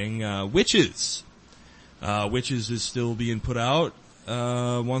been writing, Wytches. Wytches is still being put out,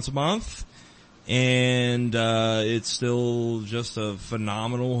 once a month. And, it's still just a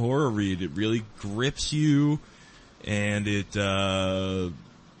phenomenal horror read. It really grips you, and it,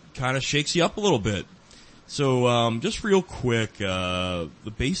 kind of shakes you up a little bit. So, just real quick, the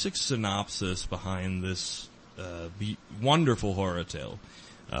basic synopsis behind this, wonderful horror tale,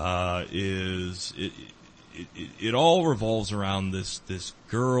 is, it all revolves around this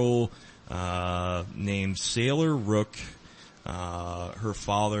girl, named Sailor Rook. Her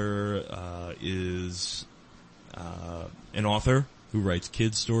father, is, an author who writes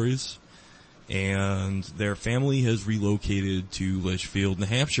kids stories, and their family has relocated to Litchfield, New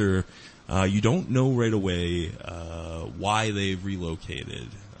Hampshire. You don't know right away, why they've relocated.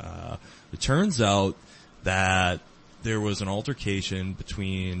 It turns out that there was an altercation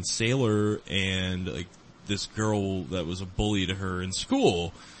between Sailor and, like, this girl that was a bully to her in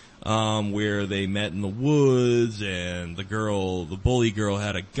school, where they met in the woods, and the bully girl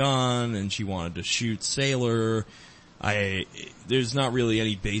had a gun, and she wanted to shoot Sailor. There's not really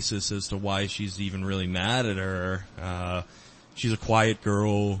any basis as to why she's even really mad at her. She's a quiet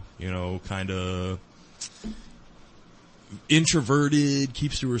girl, you know, kinda introverted,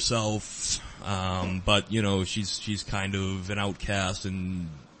 keeps to herself, but, you know, she's kind of an outcast, and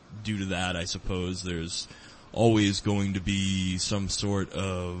due to that, I suppose, there's always going to be some sort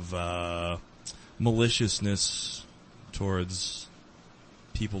of, maliciousness towards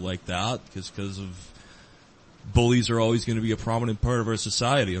people like that, because of bullies are always going to be a prominent part of our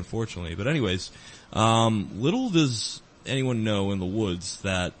society, unfortunately. But anyways, little does anyone know in the woods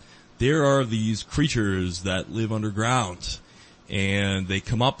that there are these creatures that live underground, and they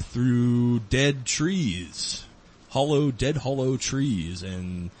come up through dead trees, dead hollow trees,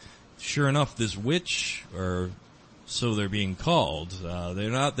 and sure enough, this witch, or so they're being called,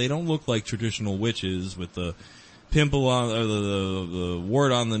 they don't look like traditional witches with the pimple on, or the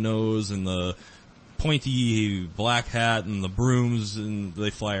wart on the nose and the pointy black hat and the brooms, and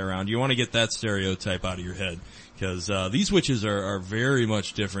they fly around. You want to get that stereotype out of your head, because these witches are very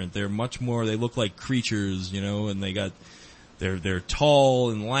much different. They're much more, they look like creatures, you know, and they're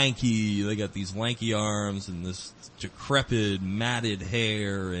tall and lanky. They got these lanky arms and this decrepit, matted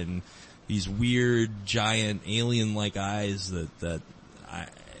hair, and these weird, giant, alien-like eyes that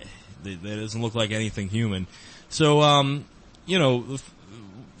doesn't look like anything human. So, you know,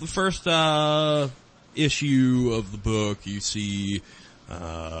 the first issue of the book, you see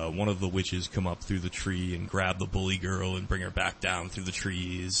one of the witches come up through the tree and grab the bully girl and bring her back down through the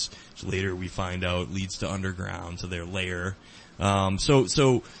trees, which later we find out leads to underground, to their lair.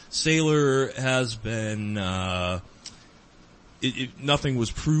 So Sailor has been, nothing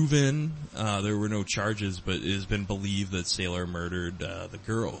was proven, there were no charges, but it has been believed that Sailor murdered, the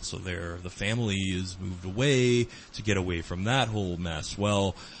girl. So the family is moved away to get away from that whole mess.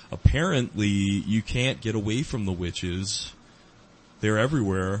 Well, apparently you can't get away from the witches. They're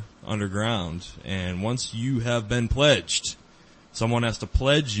everywhere underground. And once you have been pledged, someone has to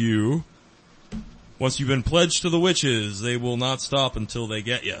pledge you. Once you've been pledged to the witches, they will not stop until they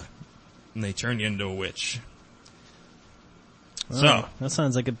get you. And they turn you into a witch. So that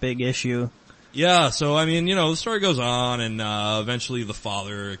sounds like a big issue. Yeah, so I mean, you know, the story goes on, and eventually the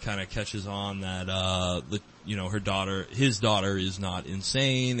father kind of catches on that his daughter is not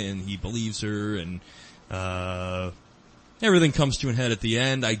insane, and he believes her, and everything comes to an head at the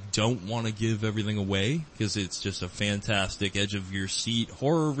end. I don't want to give everything away because it's just a fantastic edge of your seat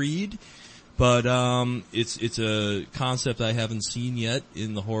horror read. But it's a concept I haven't seen yet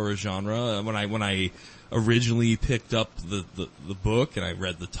in the horror genre. When I originally picked up the book and I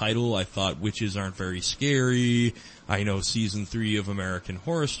read the title, I thought witches aren't very scary. I know season 3 of American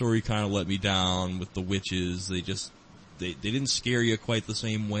Horror Story kind of let me down with the witches. They didn't scare you quite the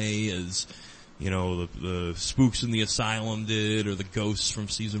same way as, the spooks in the asylum did, or the ghosts from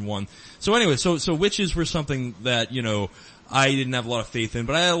season 1. So anyway, so witches were something that, I didn't have a lot of faith in,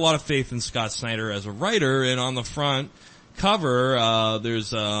 but I had a lot of faith in Scott Snyder as a writer, and on the front cover,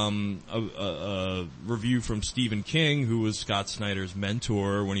 there's, a review from Stephen King, who was Scott Snyder's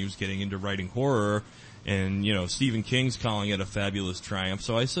mentor when he was getting into writing horror, and, Stephen King's calling it a fabulous triumph,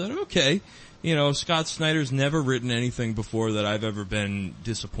 so I said, okay. Scott Snyder's never written anything before that I've ever been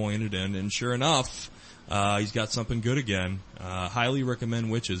disappointed in, and sure enough, he's got something good again. Highly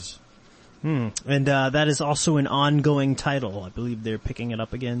recommend Witches. And that is also an ongoing title. I believe they're picking it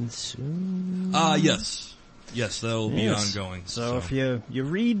up again soon. Yes. Yes, that'll be ongoing. So if you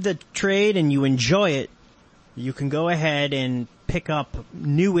read the trade and you enjoy it, you can go ahead and pick up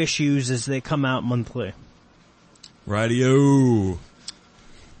new issues as they come out monthly. Radio.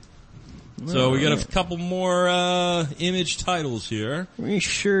 So we got a couple more Image titles here. We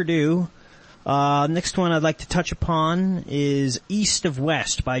sure do. Next one I'd like to touch upon is East of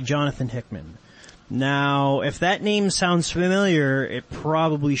West by Jonathan Hickman. Now, if that name sounds familiar, it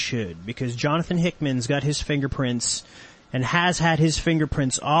probably should, because Jonathan Hickman's got his fingerprints and has had his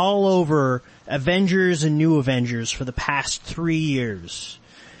fingerprints all over Avengers and New Avengers for the past 3 years.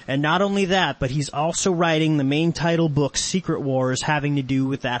 And not only that, but he's also writing the main title book, Secret Wars, having to do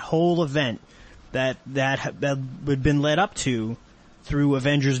with that whole event that had been led up to through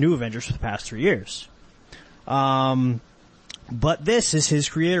Avengers, New Avengers for the past 3 years. But this is his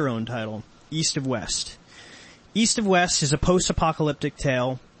creator-owned title, East of West. East of West is a post-apocalyptic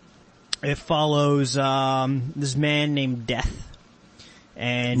tale. It follows this man named Death.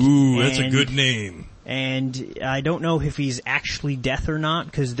 That's a good name. And I don't know if he's actually Death or not,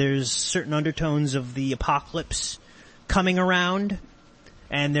 because there's certain undertones of the apocalypse coming around,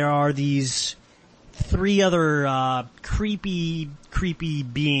 and there are these 3 other creepy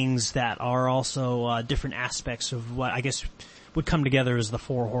beings that are also different aspects of what I guess would come together as the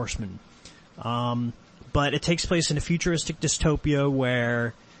 4 horsemen. But it takes place in a futuristic dystopia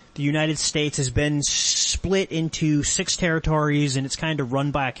where the United States has been split into 6 territories, and it's kind of run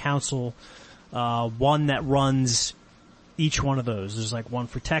by a council, one that runs each one of those. There's like one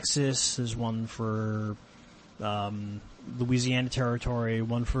for Texas, there's one for Louisiana territory,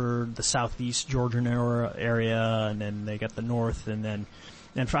 one for the southeast Georgian area, and then they got the north, and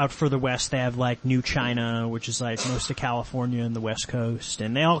out further west they have like New China, which is like most of California and the west coast,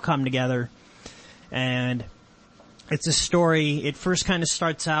 and they all come together. And it's a story. It first kind of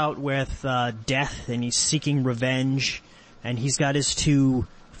starts out with Death, and he's seeking revenge, and he's got his 2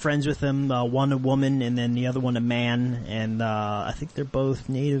 friends with him, one a woman and then the other one a man, and I think they're both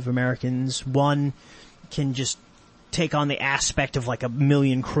Native Americans. One can just take on the aspect of like a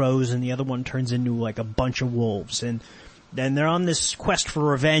million crows, and the other one turns into like a bunch of wolves, and then they're on this quest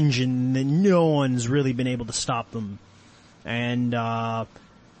for revenge, and then no one's really been able to stop them. And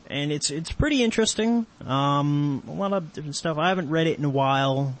it's pretty interesting. A lot of different stuff. I haven't read it in a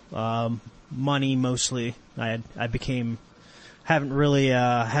while. Money mostly. Haven't really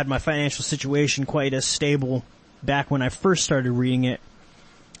had my financial situation quite as stable back when I first started reading it.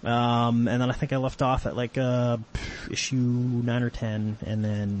 And then I think I left off at like issue 9 or 10, and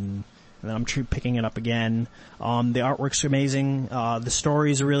then I'm picking it up again. The artwork's amazing. The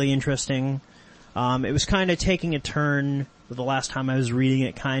stories are really interesting. It was kind of taking a turn the last time I was reading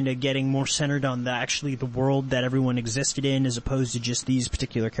it, kind of getting more centered on the world that everyone existed in, as opposed to just these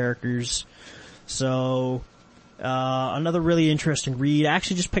particular characters. So, another really interesting read. I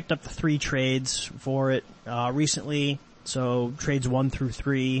actually just picked up the 3 trades for it, recently. So, trades 1 through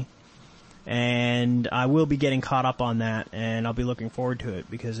 3. And I will be getting caught up on that, and I'll be looking forward to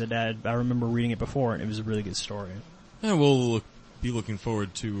it, because I remember reading it before, and it was a really good story. Yeah, we'll be looking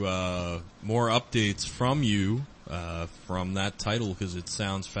forward to, more updates from you, from that title, because it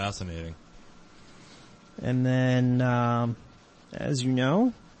sounds fascinating. And then, as you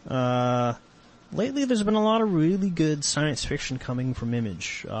know, lately there's been a lot of really good science fiction coming from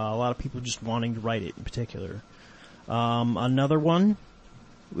Image. A lot of people just wanting to write it in particular. Another one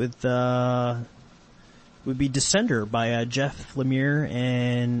would be Descender by Jeff Lemire,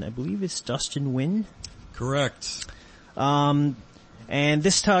 and I believe it's Dustin Nguyen. Correct. And And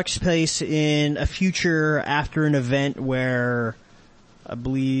this takes place in a future after an event where I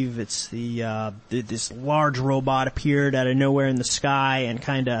believe it's this large robot appeared out of nowhere in the sky and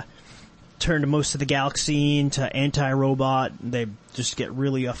kind of turned most of the galaxy into anti-robot. They just get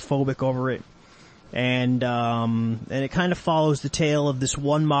really phobic over it. And it kind of follows the tale of this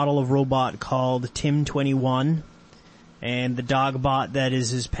one model of robot called Tim 21 and the dog bot that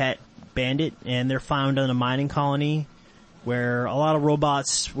is his pet, Bandit, and they're found on a mining colony where a lot of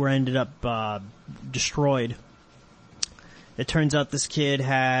robots were ended up destroyed. It turns out this kid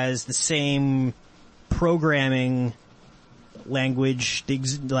has the same programming language,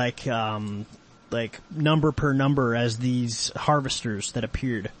 like number per number as these harvesters that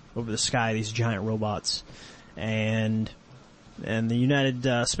appeared over the sky, these giant robots. And the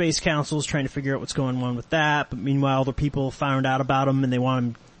United Space Council is trying to figure out what's going on with that, but meanwhile other people found out about him and they want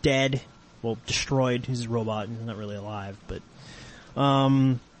him dead. Well, destroyed. He's a robot, he's not really alive, but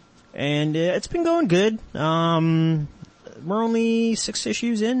and it's been going good. We're only 6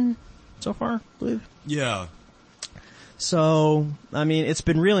 issues in so far, I believe. Yeah. So, I mean, it's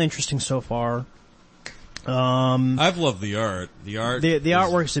been really interesting so far. I've loved the art. The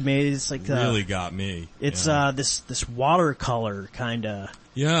artwork's amazing. It's like really got me. It's this watercolor kinda.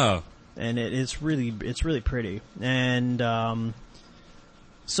 Yeah. And it's really pretty. And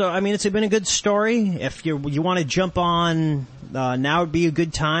so I mean, it's been a good story. If you want to jump on, now would be a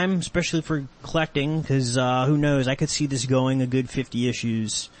good time, especially for collecting, because who knows? I could see this going a good 50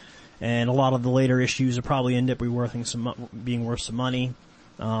 issues, and a lot of the later issues will probably end up being worth some money.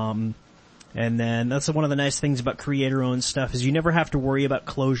 And then that's one of the nice things about creator-owned stuff is you never have to worry about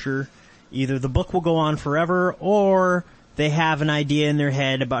closure. Either the book will go on forever, or they have an idea in their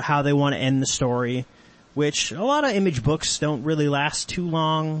head about how they want to end the story, which a lot of Image books don't really last too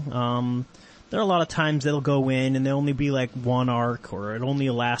long. There are a lot of times they'll go in and they'll only be like one arc, or it only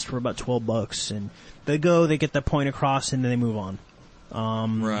lasts for about $12, and they get the point across, and then they move on.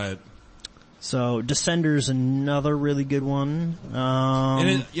 Right. So Descender's another really good one.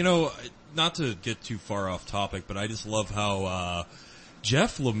 And not to get too far off topic, but I just love how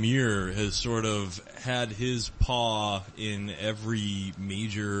Jeff Lemire has sort of had his paw in every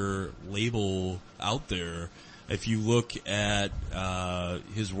major label out there. If you look at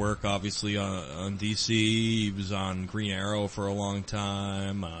his work, obviously on DC, he was on Green Arrow for a long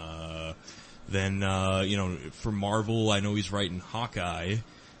time. Then for Marvel, I know he's writing Hawkeye.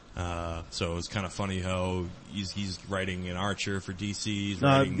 So it's kind of funny how he's writing an Archer for DC, he's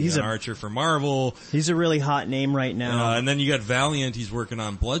writing an Archer for Marvel. He's a really hot name right now. And then you got Valiant, he's working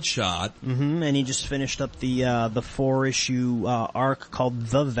on Bloodshot. Mm-hmm, and he just finished up the 4-issue arc called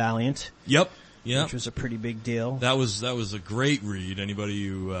The Valiant. Yep. Which was a pretty big deal. That was a great read. Anybody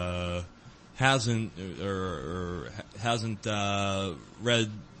who hasn't read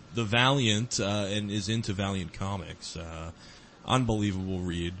The Valiant and is into Valiant comics, unbelievable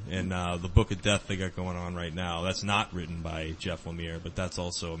read. And the Book of Death they got going on right now, that's not written by Jeff Lemire, but that's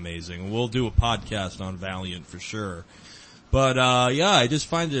also amazing. We'll do a podcast on Valiant for sure. But I just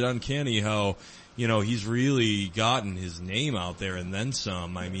find it uncanny how he's really gotten his name out there and then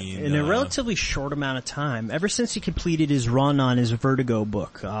some. I mean, in a relatively short amount of time, ever since he completed his run on his Vertigo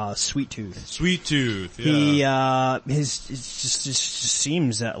book, Sweet Tooth. Sweet Tooth, yeah. It just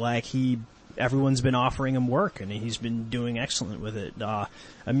seems that everyone's been offering him work, and he's been doing excellent with it.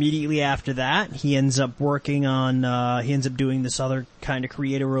 Immediately after that, he ends up doing this other kind of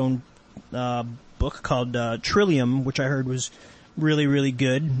creator-owned book called Trillium, which I heard was really, really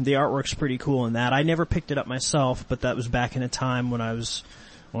good. The artwork's pretty cool in that. I never picked it up myself, but that was back in a time when I was,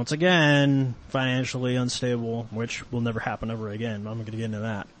 once again, financially unstable, which will never happen ever again. I'm not going to get into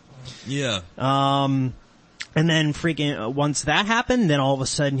that. Yeah. And then once that happened, then all of a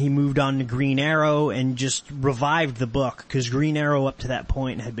sudden he moved on to Green Arrow and just revived the book, because Green Arrow up to that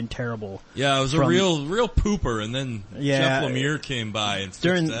point had been terrible. Yeah, it was a real pooper, and then Jeff Lemire came by and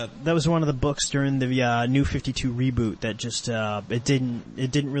fixed that. That was one of the books during the New 52 reboot that just it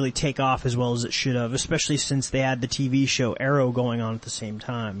didn't really take off as well as it should have, especially since they had the TV show Arrow going on at the same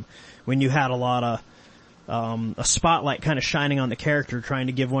time, when you had a lot of a spotlight kind of shining on the character, trying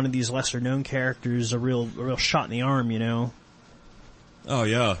to give one of these lesser known characters a real shot in the arm, Oh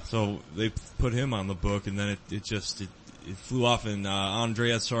yeah, so they put him on the book, and then it flew off, and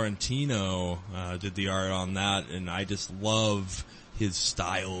Andrea Sorrentino did the art on that, and I just love his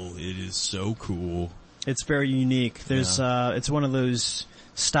style. It is so cool. It's very unique. There's it's one of those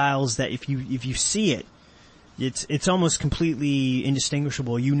styles that if you see it, it's almost completely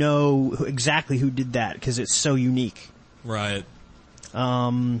indistinguishable. You know exactly who did that because it's so unique. Right.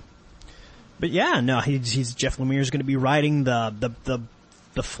 But yeah, no, he's Jeff Lemire's going to be writing the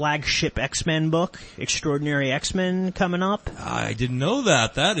flagship X-Men book, Extraordinary X-Men, coming up. I didn't know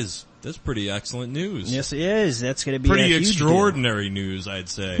that. That's pretty excellent news. Yes, it is. That's going to be pretty a huge extraordinary news, I'd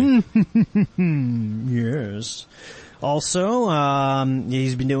say. Yes. Also,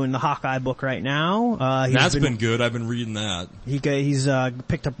 he's been doing the Hawkeye book right now. That's been good. I've been reading that. He's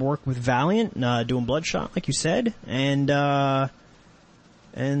picked up work with Valiant, doing Bloodshot, like you said, and I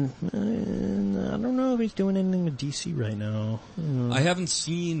don't know if he's doing anything with DC right now. I haven't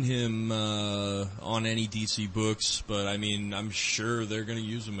seen him on any DC books, but I mean, I'm sure they're going to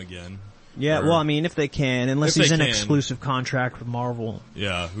use him again. Yeah, well, I mean, if they can, unless he's in exclusive contract with Marvel.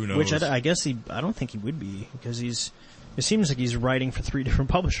 Yeah, who knows? Which I guess I don't think he would be, because it seems like he's writing for 3 different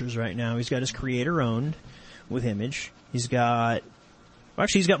publishers right now. He's got his creator-owned with Image. He's got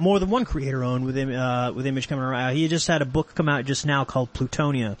more than one creator-owned with Image coming around. He just had a book come out just now called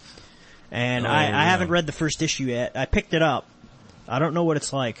Plutonia. And I haven't read the first issue yet. I picked it up. I don't know what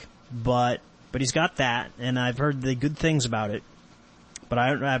it's like, but he's got that, and I've heard the good things about it. But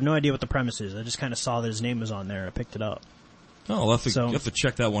I have no idea what the premise is. I just kind of saw that his name was on there. I picked it up. Oh, I'll have to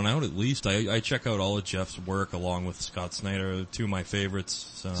check that one out at least. I check out all of Jeff's work along with Scott Snyder, 2 of my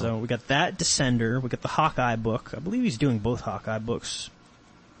favorites. So we got that Descender. We got the Hawkeye book. I believe he's doing both Hawkeye books.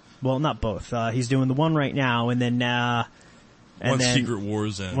 Well, not both. He's doing the one right now, and then Secret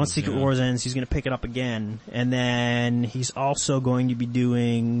Wars ends. Once Secret Wars ends, he's going to pick it up again. And then he's also going to be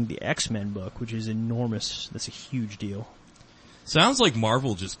doing the X-Men book, which is enormous. That's a huge deal. Sounds like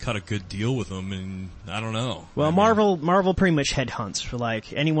Marvel just cut a good deal with him, and I don't know. Well, Marvel pretty much headhunts for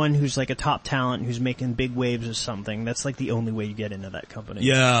like anyone who's like a top talent who's making big waves or something. That's like the only way you get into that company.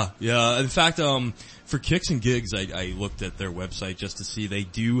 Yeah. In fact, for Kicks and Gigs, I looked at their website just to see they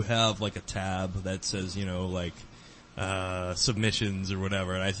do have like a tab that says, submissions or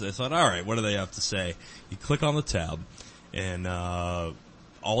whatever. And I thought, all right, what do they have to say? You click on the tab, and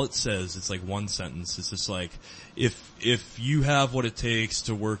all it says, it's like one sentence. It's just like, if you have what it takes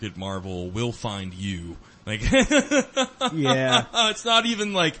to work at Marvel, we'll find you. Like, yeah. It's not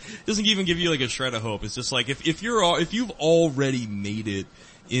even like, doesn't even give you like a shred of hope. It's just like, if you've already made it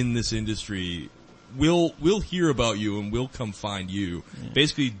in this industry, we'll hear about you and we'll come find you. Yeah.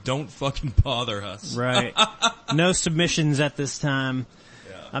 Basically, don't fucking bother us. Right. No submissions at this time.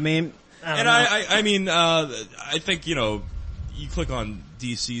 Yeah. I mean, I think, you click on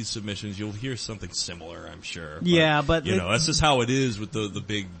DC's submissions, you'll hear something similar, I'm sure. Yeah, but that's just how it is with the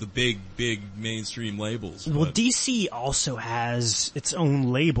big mainstream labels. Well, DC also has its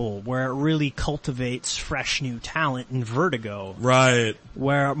own label where it really cultivates fresh new talent in Vertigo. Right.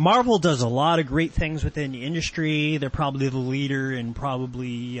 Where Marvel does a lot of great things within the industry. They're probably the leader in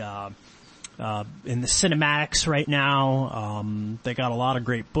in the cinematics right now. They got a lot of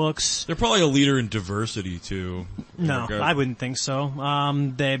great books. They're probably a leader in diversity too. No, I wouldn't think so.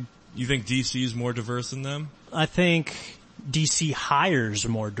 You think DC is more diverse than them? I think DC hires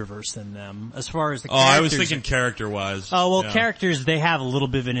more diverse than them as far as the characters. Oh, I was thinking character-wise. Oh, well, yeah. Characters, they have a little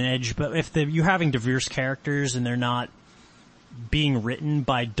bit of an edge, but if you're having diverse characters and they're not being written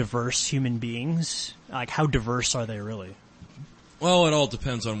by diverse human beings, like how diverse are they really? Well, it all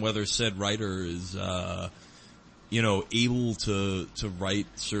depends on whether said writer is, able to write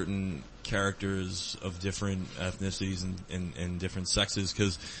certain characters of different ethnicities and different sexes,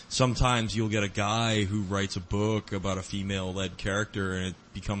 because sometimes you'll get a guy who writes a book about a female-led character and it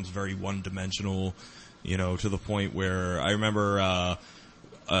becomes very one-dimensional, to the point where I remember,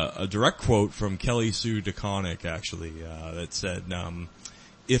 a direct quote from Kelly Sue DeConnick, actually, that said,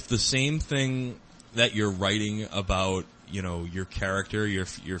 if the same thing that you're writing about your character,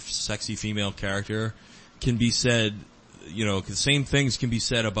 your sexy female character, can be said, the same things can be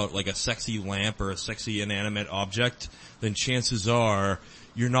said about like a sexy lamp or a sexy inanimate object, then chances are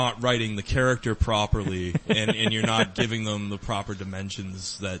you're not writing the character properly and you're not giving them the proper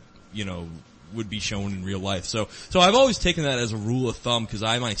dimensions that, would be shown in real life. So I've always taken that as a rule of thumb, because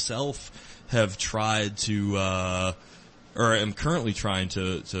I myself have tried to, or am currently trying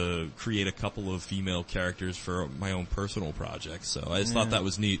to create a couple of female characters for my own personal projects. So I just thought that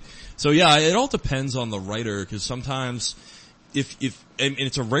was neat. So yeah, it all depends on the writer, because sometimes and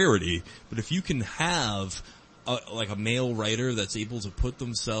it's a rarity, but if you can have a male writer that's able to put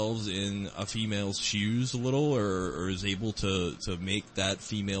themselves in a female's shoes a little, or is able to make that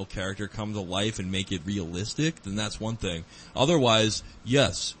female character come to life and make it realistic, then that's one thing. Otherwise,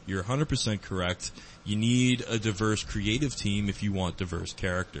 yes, you're 100% correct. You need a diverse creative team if you want diverse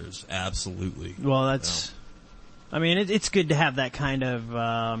characters. Absolutely. Well, it's good to have that kind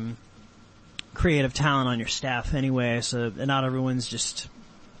of creative talent on your staff anyway, so not everyone's just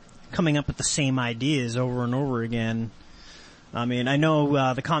coming up with the same ideas over and over again. I mean, I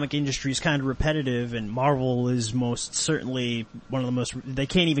know the comic industry is kind of repetitive, and Marvel is most certainly one of the most... They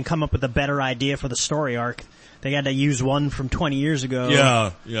can't even come up with a better idea for the story arc. They had to use one from 20 years ago.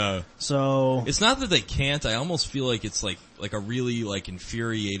 Yeah. So... It's not that they can't, I almost feel like it's like a really, like,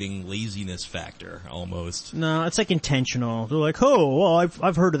 infuriating laziness factor, almost. No, it's like intentional. They're like, oh, well,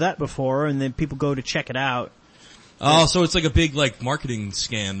 I've heard of that before, and then people go to check it out. Oh, so it's like a big, like, marketing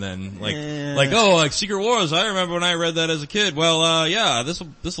scam then. Like Secret Wars, I remember when I read that as a kid. Well, yeah,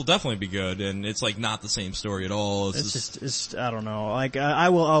 this'll definitely be good. And it's like not the same story at all. It's I don't know. Like, I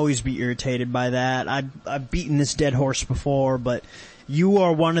will always be irritated by that. I've beaten this dead horse before, but you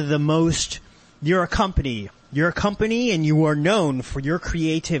are one of the most, you're a company, and you are known for your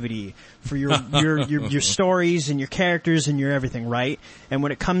creativity, for your stories and your characters and your everything, right? And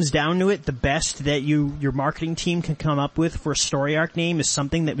when it comes down to it, the best that your marketing team can come up with for a story arc name is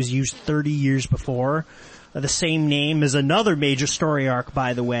something that was used 30 years before. The same name as another major story arc,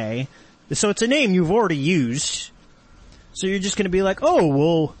 by the way. So it's a name you've already used. So you're just gonna be like, oh,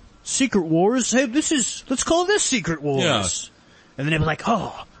 well, Secret Wars, hey, let's call this Secret Wars. Yeah. And then they'll be like,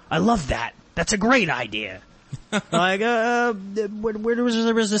 oh, I love that. That's a great idea. Like, where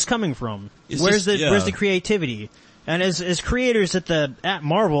is this coming from? Where's the creativity? And as creators at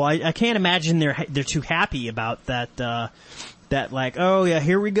Marvel, I can't imagine they're too happy about that like, oh yeah,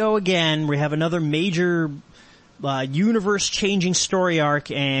 here we go again. We have another major, universe changing story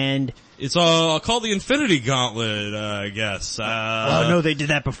arc, and it's called the Infinity Gauntlet, I guess. Oh no, they did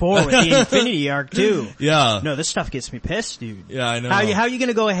that before with the Infinity arc too. Yeah. No, this stuff gets me pissed, dude. Yeah, I know. How are you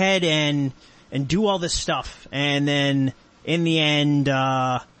gonna go ahead and do all this stuff, and then in the end,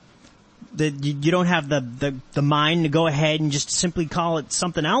 you don't have the mind to go ahead and just simply call it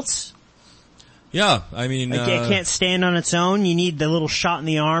something else? Yeah, I mean, like, it can't stand on its own. You need the little shot in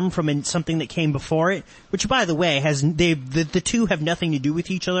the arm from something that came before it, which, by the way, the two have nothing to do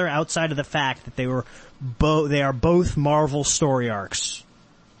with each other outside of the fact that they are both Marvel story arcs.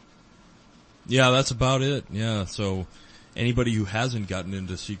 Yeah, that's about it. Yeah, so anybody who hasn't gotten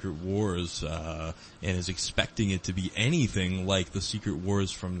into Secret Wars and is expecting it to be anything like the Secret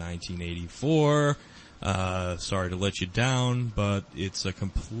Wars from 1984, sorry to let you down, but it's a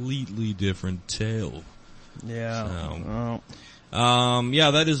completely different tale. Yeah. So,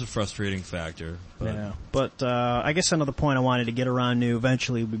 yeah, that is a frustrating factor. But. Yeah, but I guess another point I wanted to get around to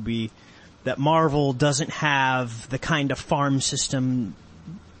eventually would be that Marvel doesn't have the kind of farm system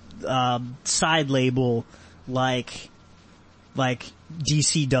side label like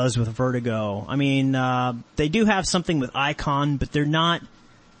DC does with Vertigo. I mean, they do have something with Icon, but they're not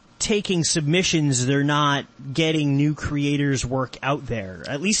taking submissions, they're not getting new creators' work out there.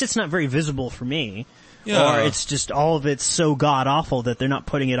 At least it's not very visible for me. Yeah. Or it's just all of it's so god-awful that they're not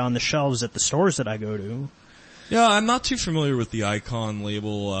putting it on the shelves at the stores that I go to. Yeah, I'm not too familiar with the Icon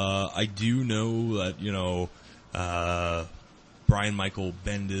label. I do know that, Brian Michael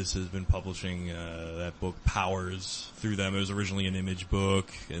Bendis has been publishing that book Powers through them. It was originally an Image book,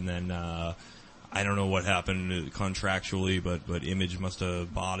 and then I don't know what happened contractually, but Image must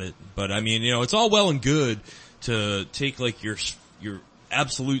have bought it. But I mean, it's all well and good to take like your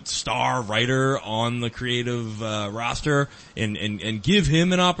absolute star writer on the creative roster and give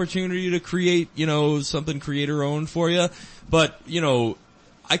him an opportunity to create, something creator owned for you. But,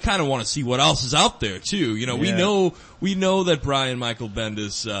 I kind of want to see what else is out there too. Yeah. We know that Brian Michael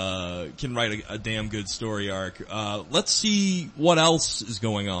Bendis can write a damn good story arc. Let's see what else is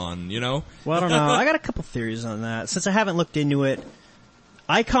going on, Well, I don't know. I got a couple theories on that. Since I haven't looked into it,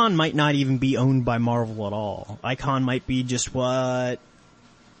 Icon might not even be owned by Marvel at all. Icon might be just what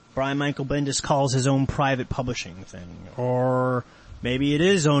Brian Michael Bendis calls his own private publishing thing. Or maybe it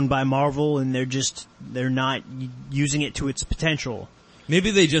is owned by Marvel and they're not using it to its potential.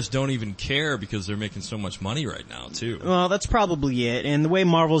 Maybe they just don't even care because they're making so much money right now, too. Well, that's probably it. And the way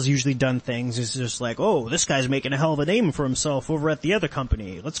Marvel's usually done things is just like, oh, this guy's making a hell of a name for himself over at the other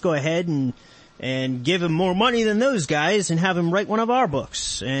company. Let's go ahead and give him more money than those guys and have him write one of our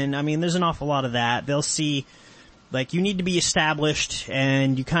books. And, I mean, there's an awful lot of that. They'll see, like, you need to be established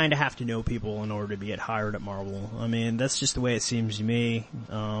and you kind of have to know people in order to get hired at Marvel. I mean, that's just the way it seems to me.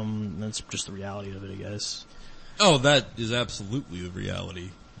 That's just the reality of it, I guess. Oh, that is absolutely the reality.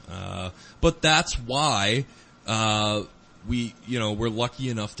 But that's why, we're lucky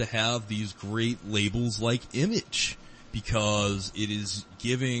enough to have these great labels like Image, because it is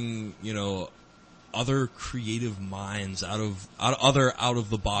giving, other creative minds out of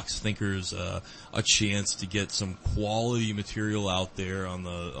the box thinkers, a chance to get some quality material out there on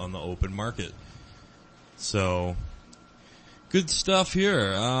the open market. So, Good stuff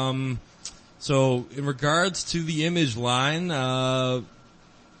here. So in regards to the Image line,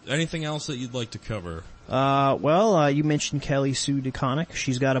 anything else that you'd like to cover? You mentioned Kelly Sue DeConnick.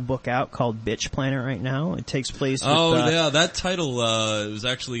 She's got a book out called Bitch Planet right now. It takes place with, yeah, that title, was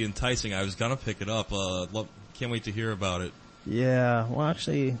actually enticing. I was gonna pick it up. Can't wait to hear about it. Yeah, well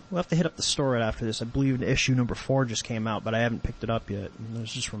actually, we'll have to hit up the store right after this. I believe issue number 4 just came out, but I haven't picked it up yet. I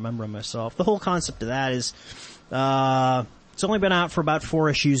was just remembering myself. The whole concept of that is, it's only been out for about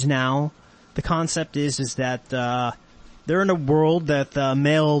 4 issues now. The concept is that, they're in a world that,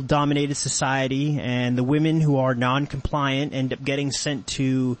 male-dominated society, and the women who are non-compliant end up getting sent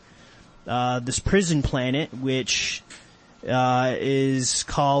to, this prison planet, which, is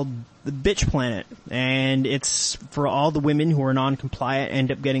called the Bitch Planet. And it's for all the women who are non-compliant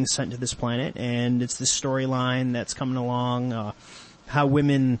end up getting sent to this planet, and it's this storyline that's coming along, how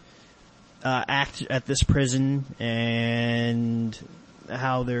women, act at this prison, and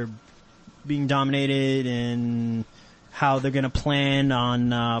how they're being dominated, and how they're gonna plan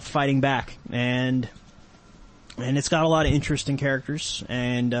on, fighting back. And it's got a lot of interesting characters,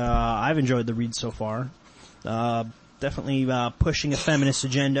 and, I've enjoyed the read so far. Definitely, pushing a feminist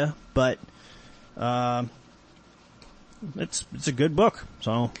agenda, but, it's a good book,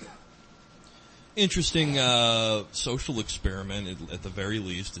 so. Interesting, social experiment, at the very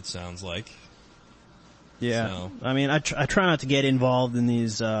least, it sounds like. Yeah. So. I mean, I try not to get involved in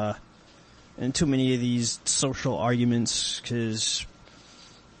these, in too many of these social arguments, cause,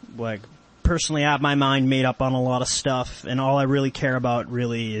 like, personally I have my mind made up on a lot of stuff, and all I really care about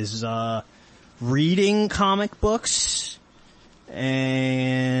really is, reading comic books,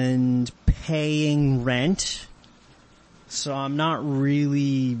 and paying rent. So I'm not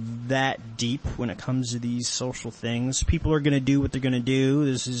really that deep when it comes to these social things. People are gonna do what they're gonna do.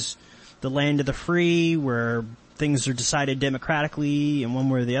 This is the land of the free, where things are decided democratically in one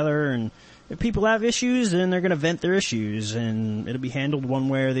way or the other, and if people have issues, then they're gonna vent their issues, and it'll be handled one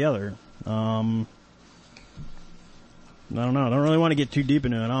way or the other. I don't know. I don't really want to get too deep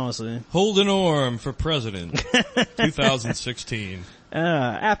into it, honestly. Holden Orme for president, 2016.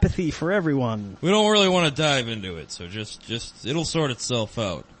 Apathy for everyone. We don't really want to dive into it, so just, it'll sort itself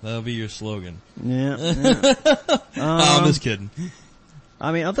out. That'll be your slogan. Yeah. I'm just kidding.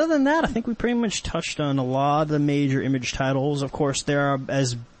 I mean, other than that, I think we pretty much touched on a lot of the major Image titles. Of course, there are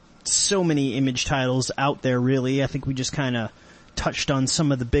so many Image titles out there, really. I think we just kind of touched on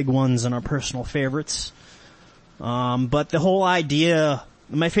some of the big ones and our personal favorites. But the whole idea,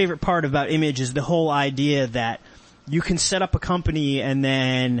 my favorite part about Image is the whole idea that you can set up a company and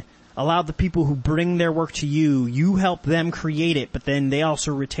then allow the people who bring their work to you, you help them create it, but then they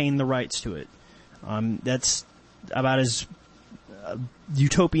also retain the rights to it. That's about as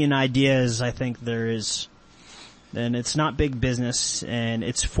utopian idea as I think there is. And it's not big business, and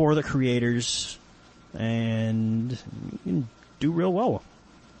it's for the creators, and you can do real well.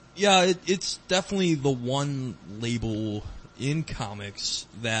 Yeah, it's definitely the one label in comics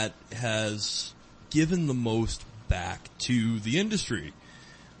that has given the most back to the industry.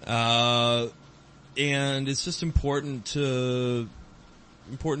 And it's just important to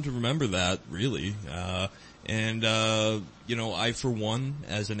remember that, really. I, for one,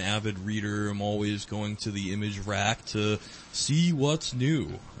 as an avid reader, am always going to the Image rack to see what's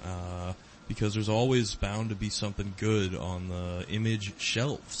new. Because there's always bound to be something good on the Image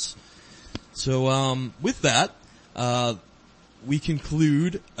shelves. So, with that, we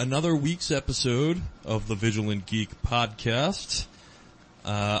conclude another week's episode of the Vigilant Geek podcast.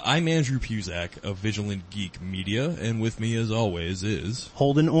 I'm Andrew Puzak of Vigilant Geek Media, and with me as always is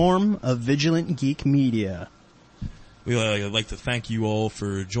Holden Orme of Vigilant Geek Media. We'd like to thank you all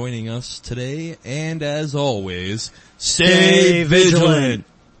for joining us today, and as always, stay vigilant!